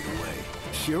carried away.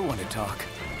 Sure want to talk.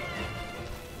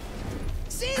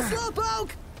 See you,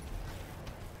 Slowpoke!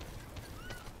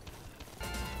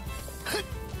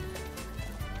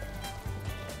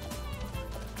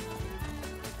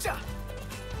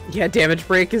 Yeah, damage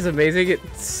break is amazing.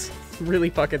 It's really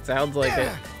fucking sounds like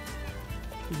it.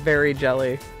 Very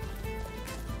jelly.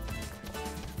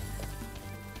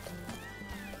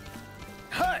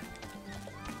 Hut.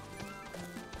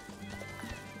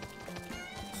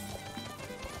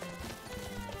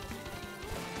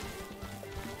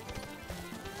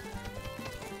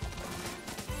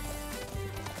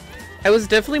 I was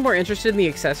definitely more interested in the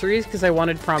accessories because I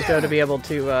wanted Prompto to be able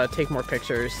to take more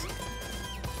pictures.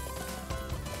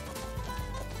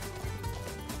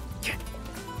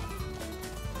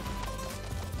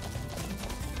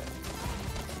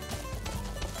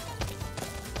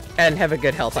 And have a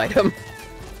good health item.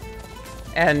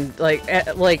 And, like,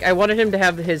 I wanted him to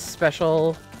have his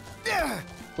special,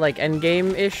 like,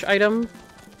 endgame-ish item.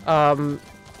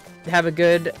 Have a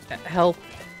good health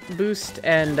boost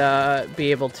and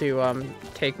be able to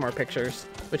take more pictures,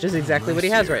 which is exactly what he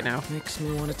has right now. Makes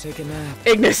me want to take a nap.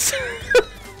 Ignis!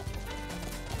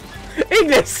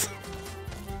 Ignis!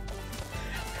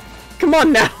 Come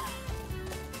on now!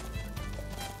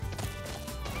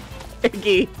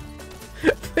 Iggy.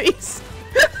 Please.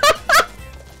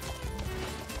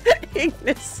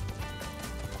 Ignis.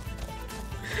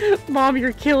 Mom,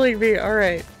 you're killing me.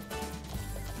 Alright.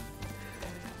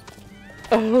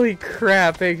 Holy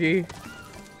crap, Iggy.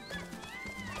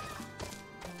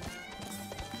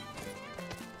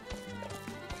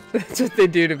 That's what they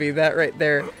do to me, that right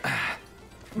there.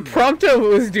 Prompto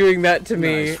was doing that to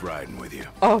me. Nice riding with you.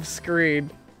 Off screen.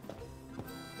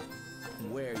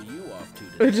 Where are you off to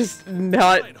today? Just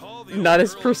not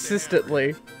as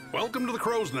persistently. Welcome to the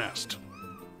Crow's Nest.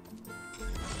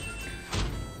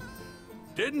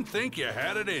 Didn't think you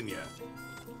had it in you.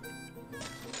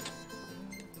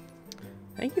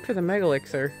 Thank you for the Mega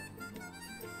Elixir.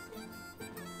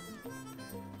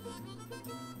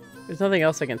 There's nothing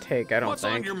else I can take, I don't What's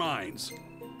think. on your minds?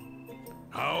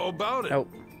 How about it?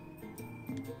 Nope.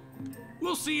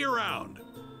 We'll see you around.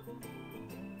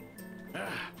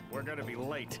 We're gonna be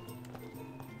late.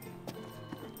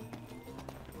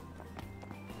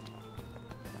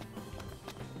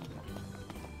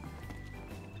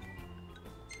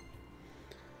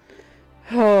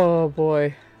 Oh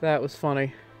boy, that was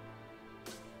funny.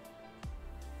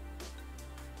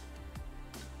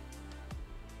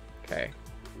 Okay,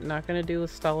 not gonna do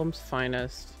Lestalum's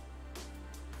Finest.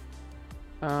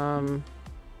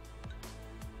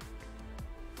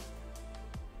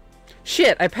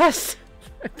 Shit, I passed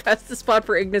the spot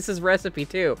for Ignis's recipe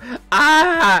too.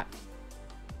 Ah!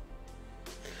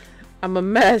 I'm a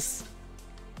mess.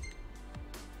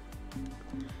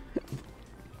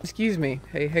 Excuse me.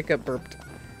 Hey, hiccup burped.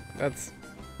 That's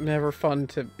never fun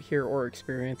to hear or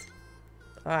experience.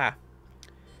 Ah.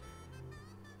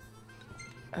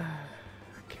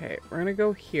 Okay, we're gonna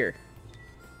go here.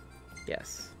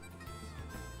 Yes.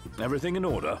 Everything in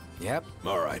order? Yep.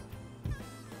 All right.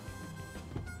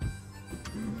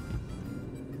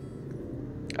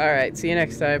 Alright, see you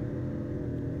next time.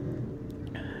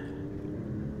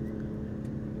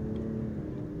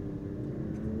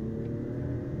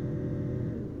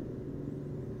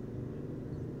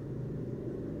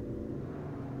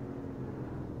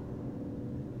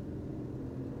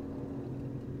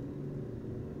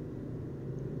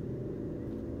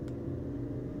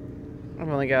 I've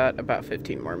only got about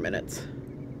 15 more minutes.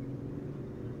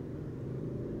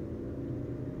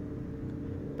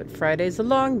 But Friday's a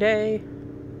long day.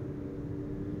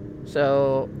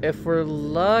 So, if we're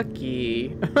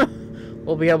lucky,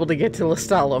 we'll be able to get to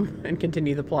Lestalum and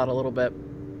continue the plot a little bit.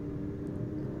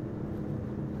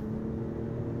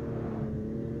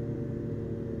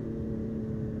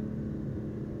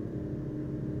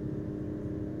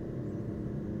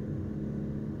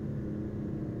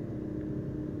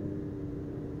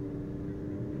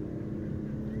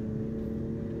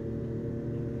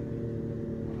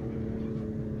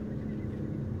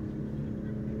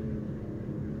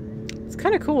 It's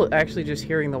kind of cool actually just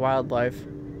hearing the wildlife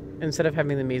instead of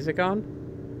having the music on.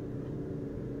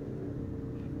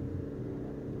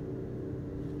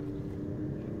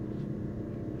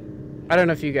 I don't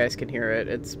know if you guys can hear it.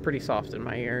 It's pretty soft in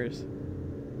my ears.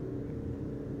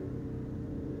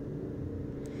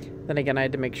 Then again, I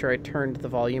had to make sure I turned the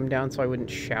volume down so I wouldn't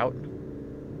shout.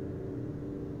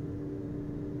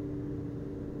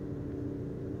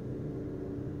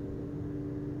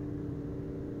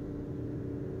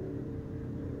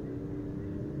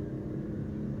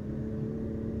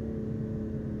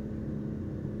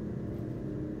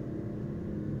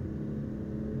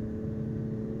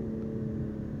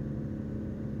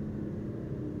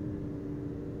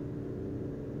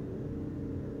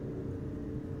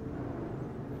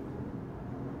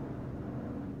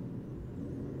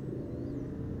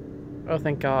 Oh,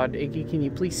 thank God. Iggy, can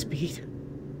you please speed?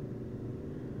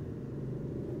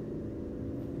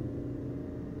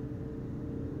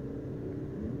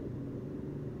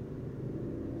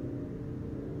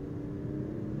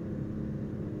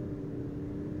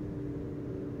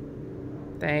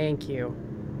 Thank you.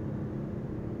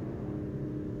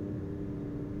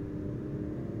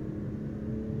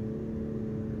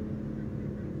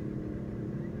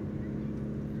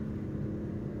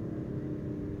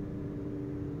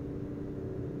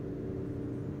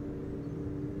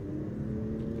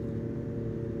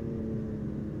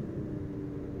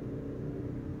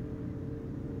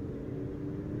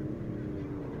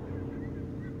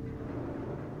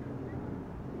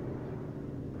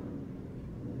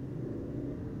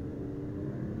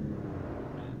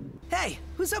 Hey,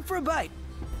 who's up for a bite?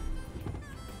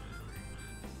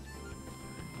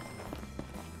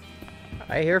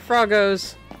 I hear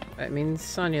Froggos. That means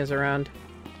Sonya's around.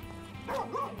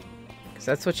 Because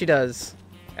that's what she does.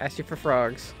 Ask you for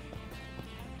frogs.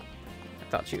 I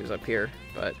thought she was up here,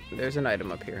 but there's an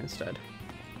item up here instead.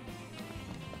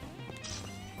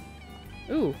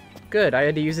 Ooh, good. I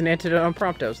had to use an antidote on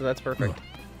Prompto, so that's perfect.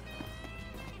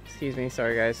 Excuse me.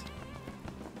 Sorry, guys.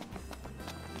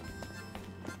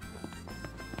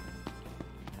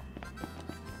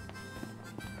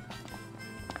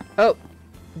 Oh,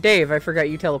 Dave, I forgot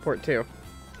you teleport too.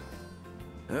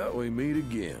 Well, we meet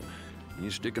again. You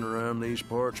sticking around these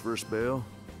parts for a spell?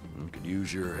 I could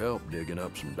use your help digging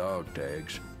up some dog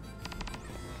tags.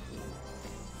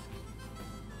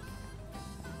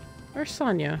 Where's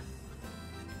Sonya?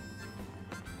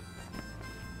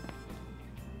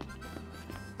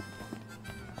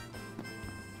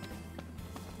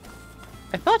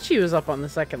 I thought she was up on the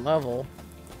second level.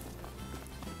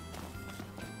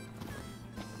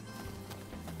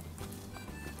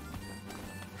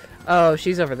 Oh,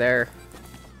 she's over there.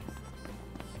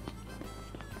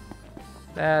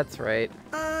 That's right.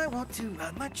 I want to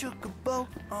ride my chocobo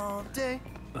all day.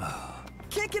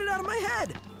 Can't get it out of my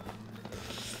head.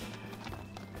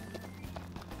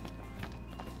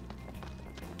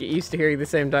 Get used to hearing the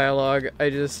same dialogue.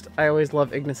 I always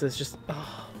love Ignis's just,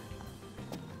 oh.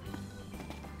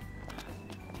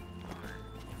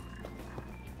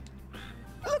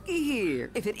 Looky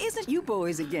here. If it isn't you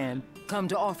boys again, come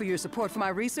to offer your support for my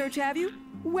research, have you?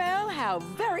 Well, how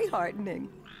very heartening.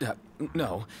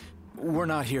 No, we're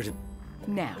not here to...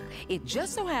 Now, it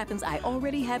just so happens I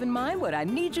already have in mind what I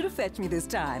need you to fetch me this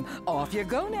time. Off you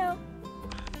go now.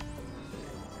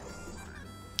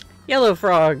 Yellow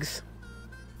frogs.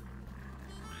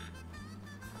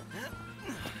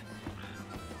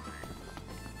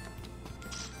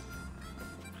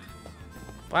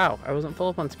 Wow, I wasn't full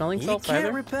up on smelling salts either. You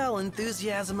can't repel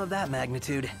enthusiasm of that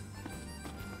magnitude.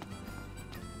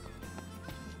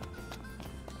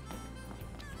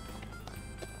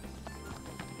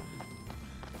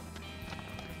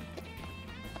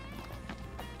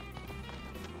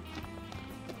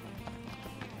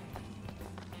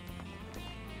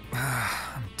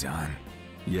 I'm done.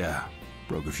 Yeah,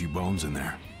 broke a few bones in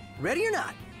there. Ready or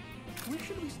not? Where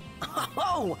should we...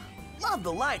 Oh, love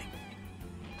the lighting.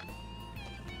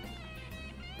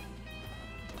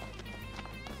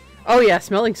 Oh yeah,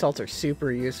 smelling salts are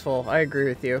super useful. I agree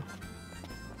with you.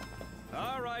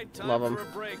 All right, time Love 'em. for a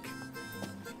break.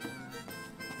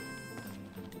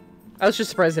 I was just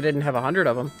surprised I didn't have 100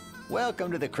 of them.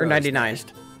 Welcome to the Or crow's 99.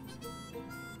 nest.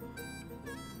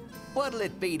 What'll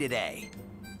it be today?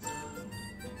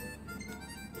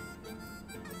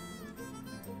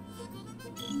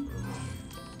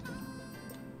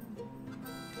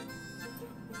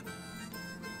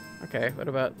 Okay, what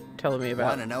about telling me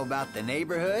about... Want to know about the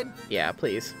neighborhood? Yeah,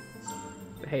 please.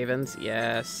 The havens,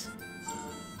 yes.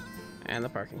 And the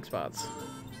parking spots.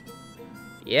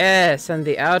 Yes, and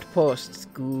the outposts,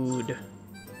 good.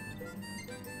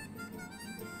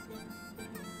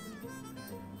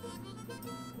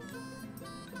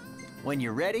 When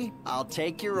you're ready, I'll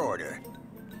take your order.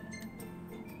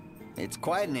 It's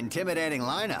quite an intimidating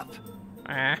lineup.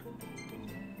 Ah.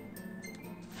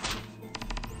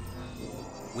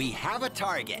 We have a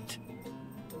target.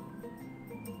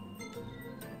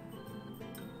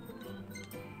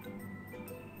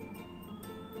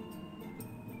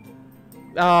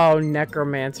 Oh,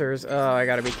 necromancers. Oh, I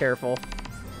gotta be careful.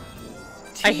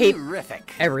 I hate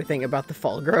everything about the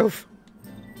Fall Grove.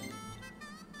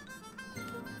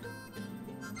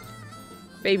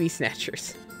 Baby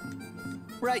snatchers.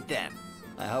 Right then.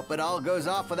 I hope it all goes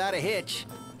off without a hitch.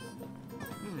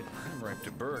 I'm ripe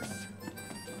to birth.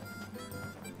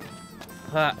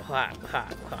 Hot, hot,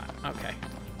 hot, hot. Okay.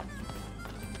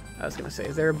 I was gonna say,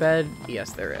 is there a bed?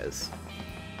 Yes, there is.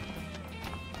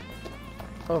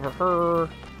 Over her.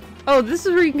 Oh, this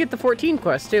is where you can get the 14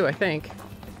 quest too, I think.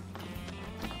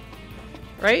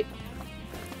 Right?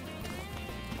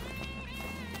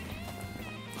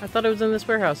 I thought it was in this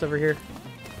warehouse over here.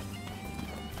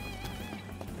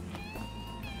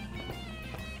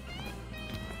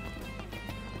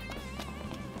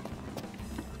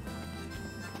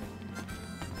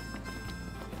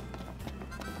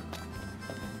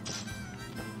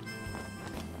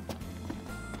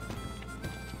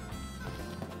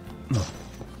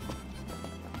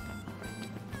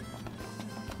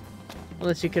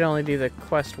 Unless you could only do the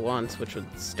quest once, which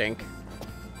would stink.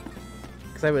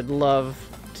 Because I would love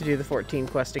to do the 14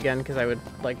 quest again, because I would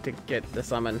like to get the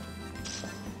summon.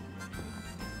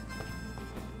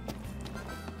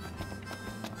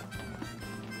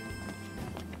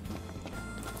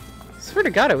 I swear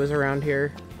to God it was around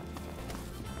here.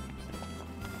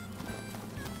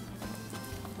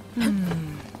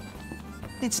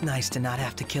 It's nice to not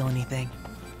have to kill anything.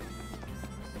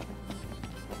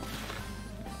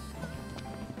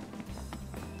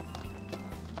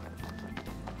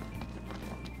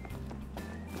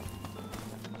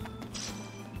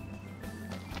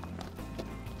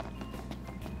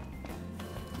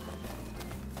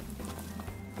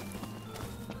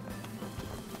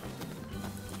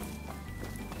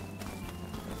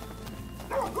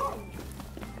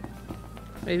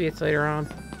 Maybe it's later on.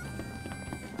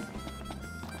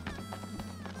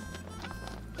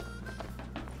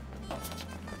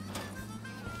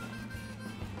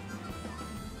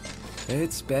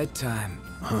 It's bedtime.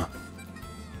 Huh.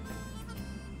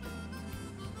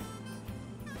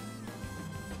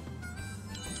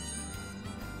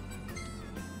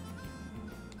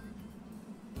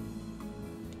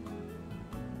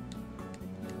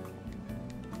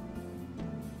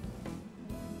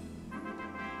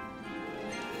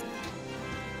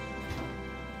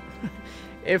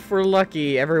 If we're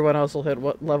lucky, everyone else will hit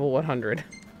level 100.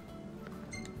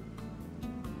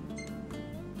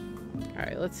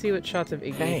 Alright, let's see what shots of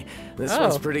Iggy... Hey, this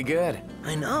one's pretty good.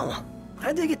 I know.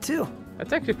 I dig it too.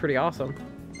 That's actually pretty awesome.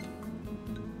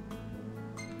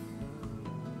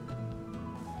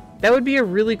 That would be a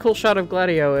really cool shot of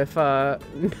Gladio if,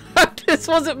 this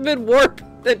wasn't mid-warp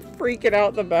and freaking out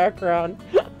in the background.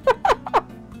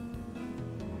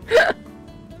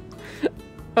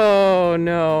 Oh,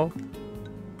 no.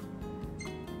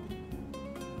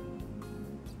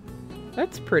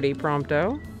 That's pretty,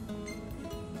 Prompto.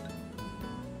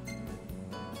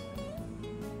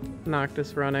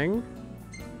 Noctis running.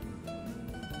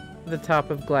 The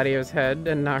top of Gladio's head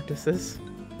and Noctis's.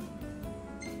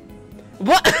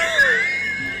 What?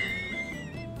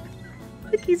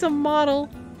 Like he's a model.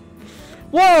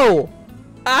 Whoa!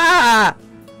 Ah!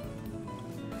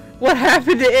 What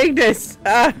happened to Ignis?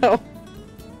 Oh.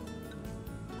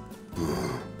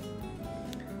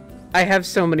 I have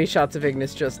so many shots of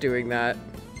Ignis just doing that.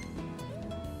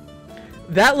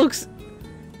 That looks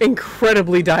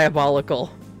incredibly diabolical.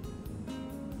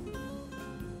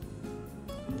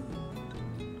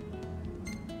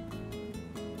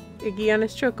 Iggy on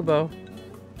his chocobo.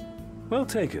 Well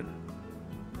taken.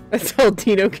 That's all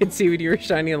Dino could see when you were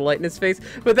shining a light in his face,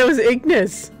 but that was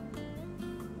Ignis.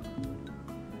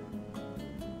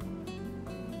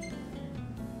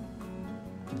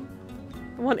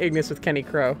 I want Ignis with Kenny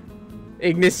Crow.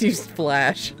 Ignis used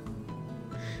Flash.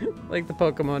 Like the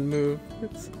Pokemon move.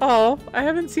 Oh, I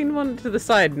haven't seen one to the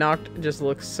side. Noct just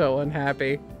looks so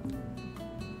unhappy.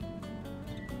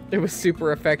 It was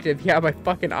super effective. Yeah, my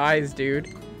fucking eyes,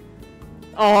 dude.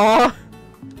 Aww.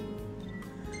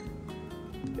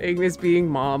 Ignis being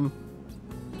mom.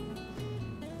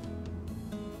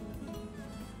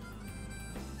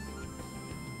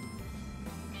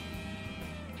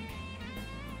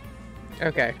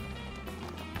 Okay.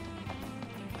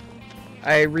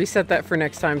 I reset that for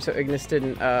next time so Ignis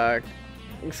didn't,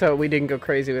 so we didn't go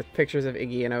crazy with pictures of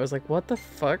Iggy, and I was like, what the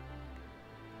fuck?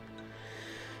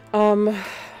 What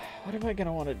am I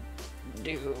gonna want to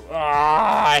do?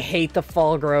 Ah, I hate the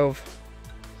Fall Grove.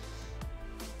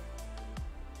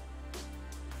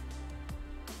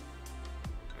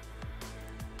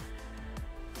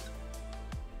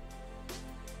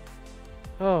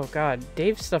 Oh god,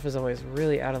 Dave's stuff is always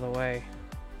really out of the way.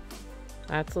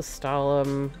 That's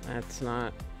Lestalem. That's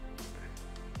not...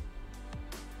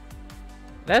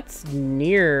 That's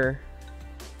near...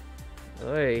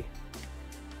 Oy.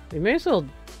 We may as well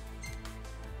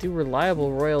do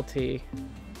reliable royalty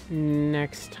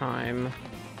next time.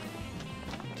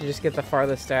 To just get the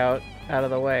farthest out of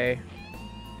the way.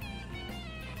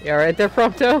 You alright there,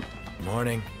 Prompto?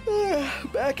 Morning.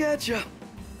 Back at ya.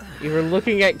 You were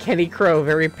looking at Kenny Crow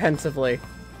very pensively.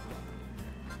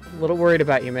 A little worried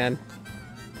about you, man.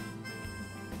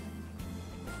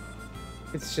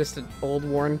 It's just an old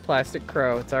worn plastic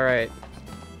crow. It's alright.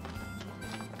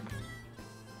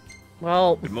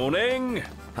 Well... Good morning!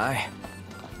 Hi.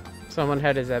 Someone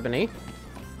had his ebony.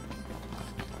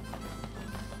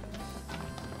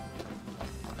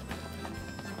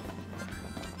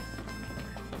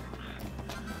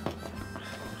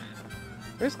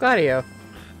 Where's Gladio?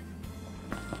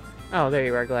 Oh, there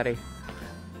you are, Gladdy.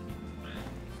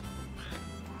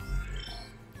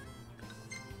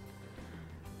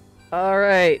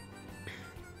 Alright.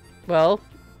 Well,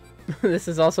 this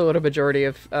is also what a majority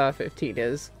of 15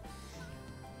 is.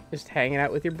 Just hanging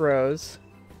out with your bros.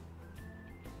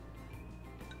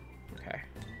 Okay.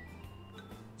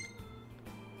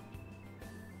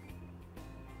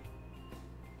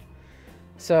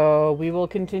 So, we will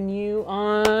continue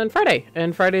on Friday.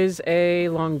 And Friday's a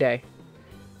long day.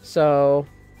 So,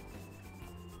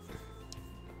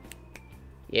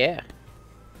 yeah.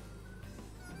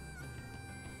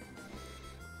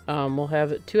 We'll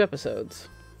have 2 episodes.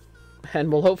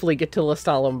 And we'll hopefully get to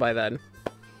Lestalem by then.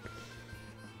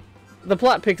 The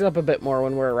plot picks up a bit more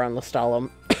when we're around Lestalem.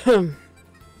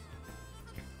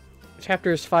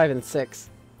 Chapters 5 and 6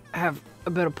 have a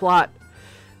bit of plot.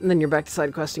 And then you're back to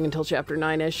side questing until chapter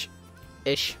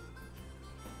 9-ish.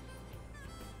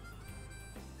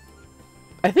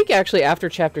 I think actually after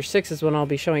chapter 6 is when I'll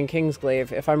be showing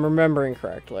Kingsglaive, if I'm remembering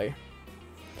correctly.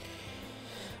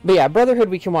 But yeah, Brotherhood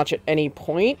we can watch at any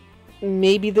point.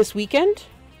 Maybe this weekend.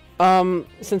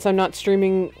 since I'm not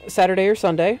streaming Saturday or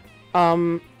Sunday.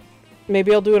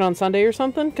 Maybe I'll do it on Sunday or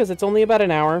something, because it's only about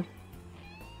an hour.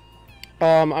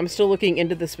 I'm still looking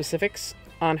into the specifics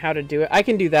on how to do it. I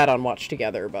can do that on Watch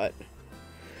Together, but...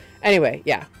 Anyway,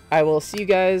 yeah. I will see you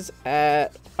guys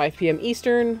at 5 p.m.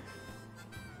 Eastern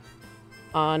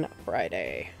on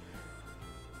Friday.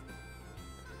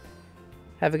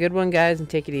 Have a good one, guys, and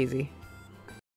take it easy.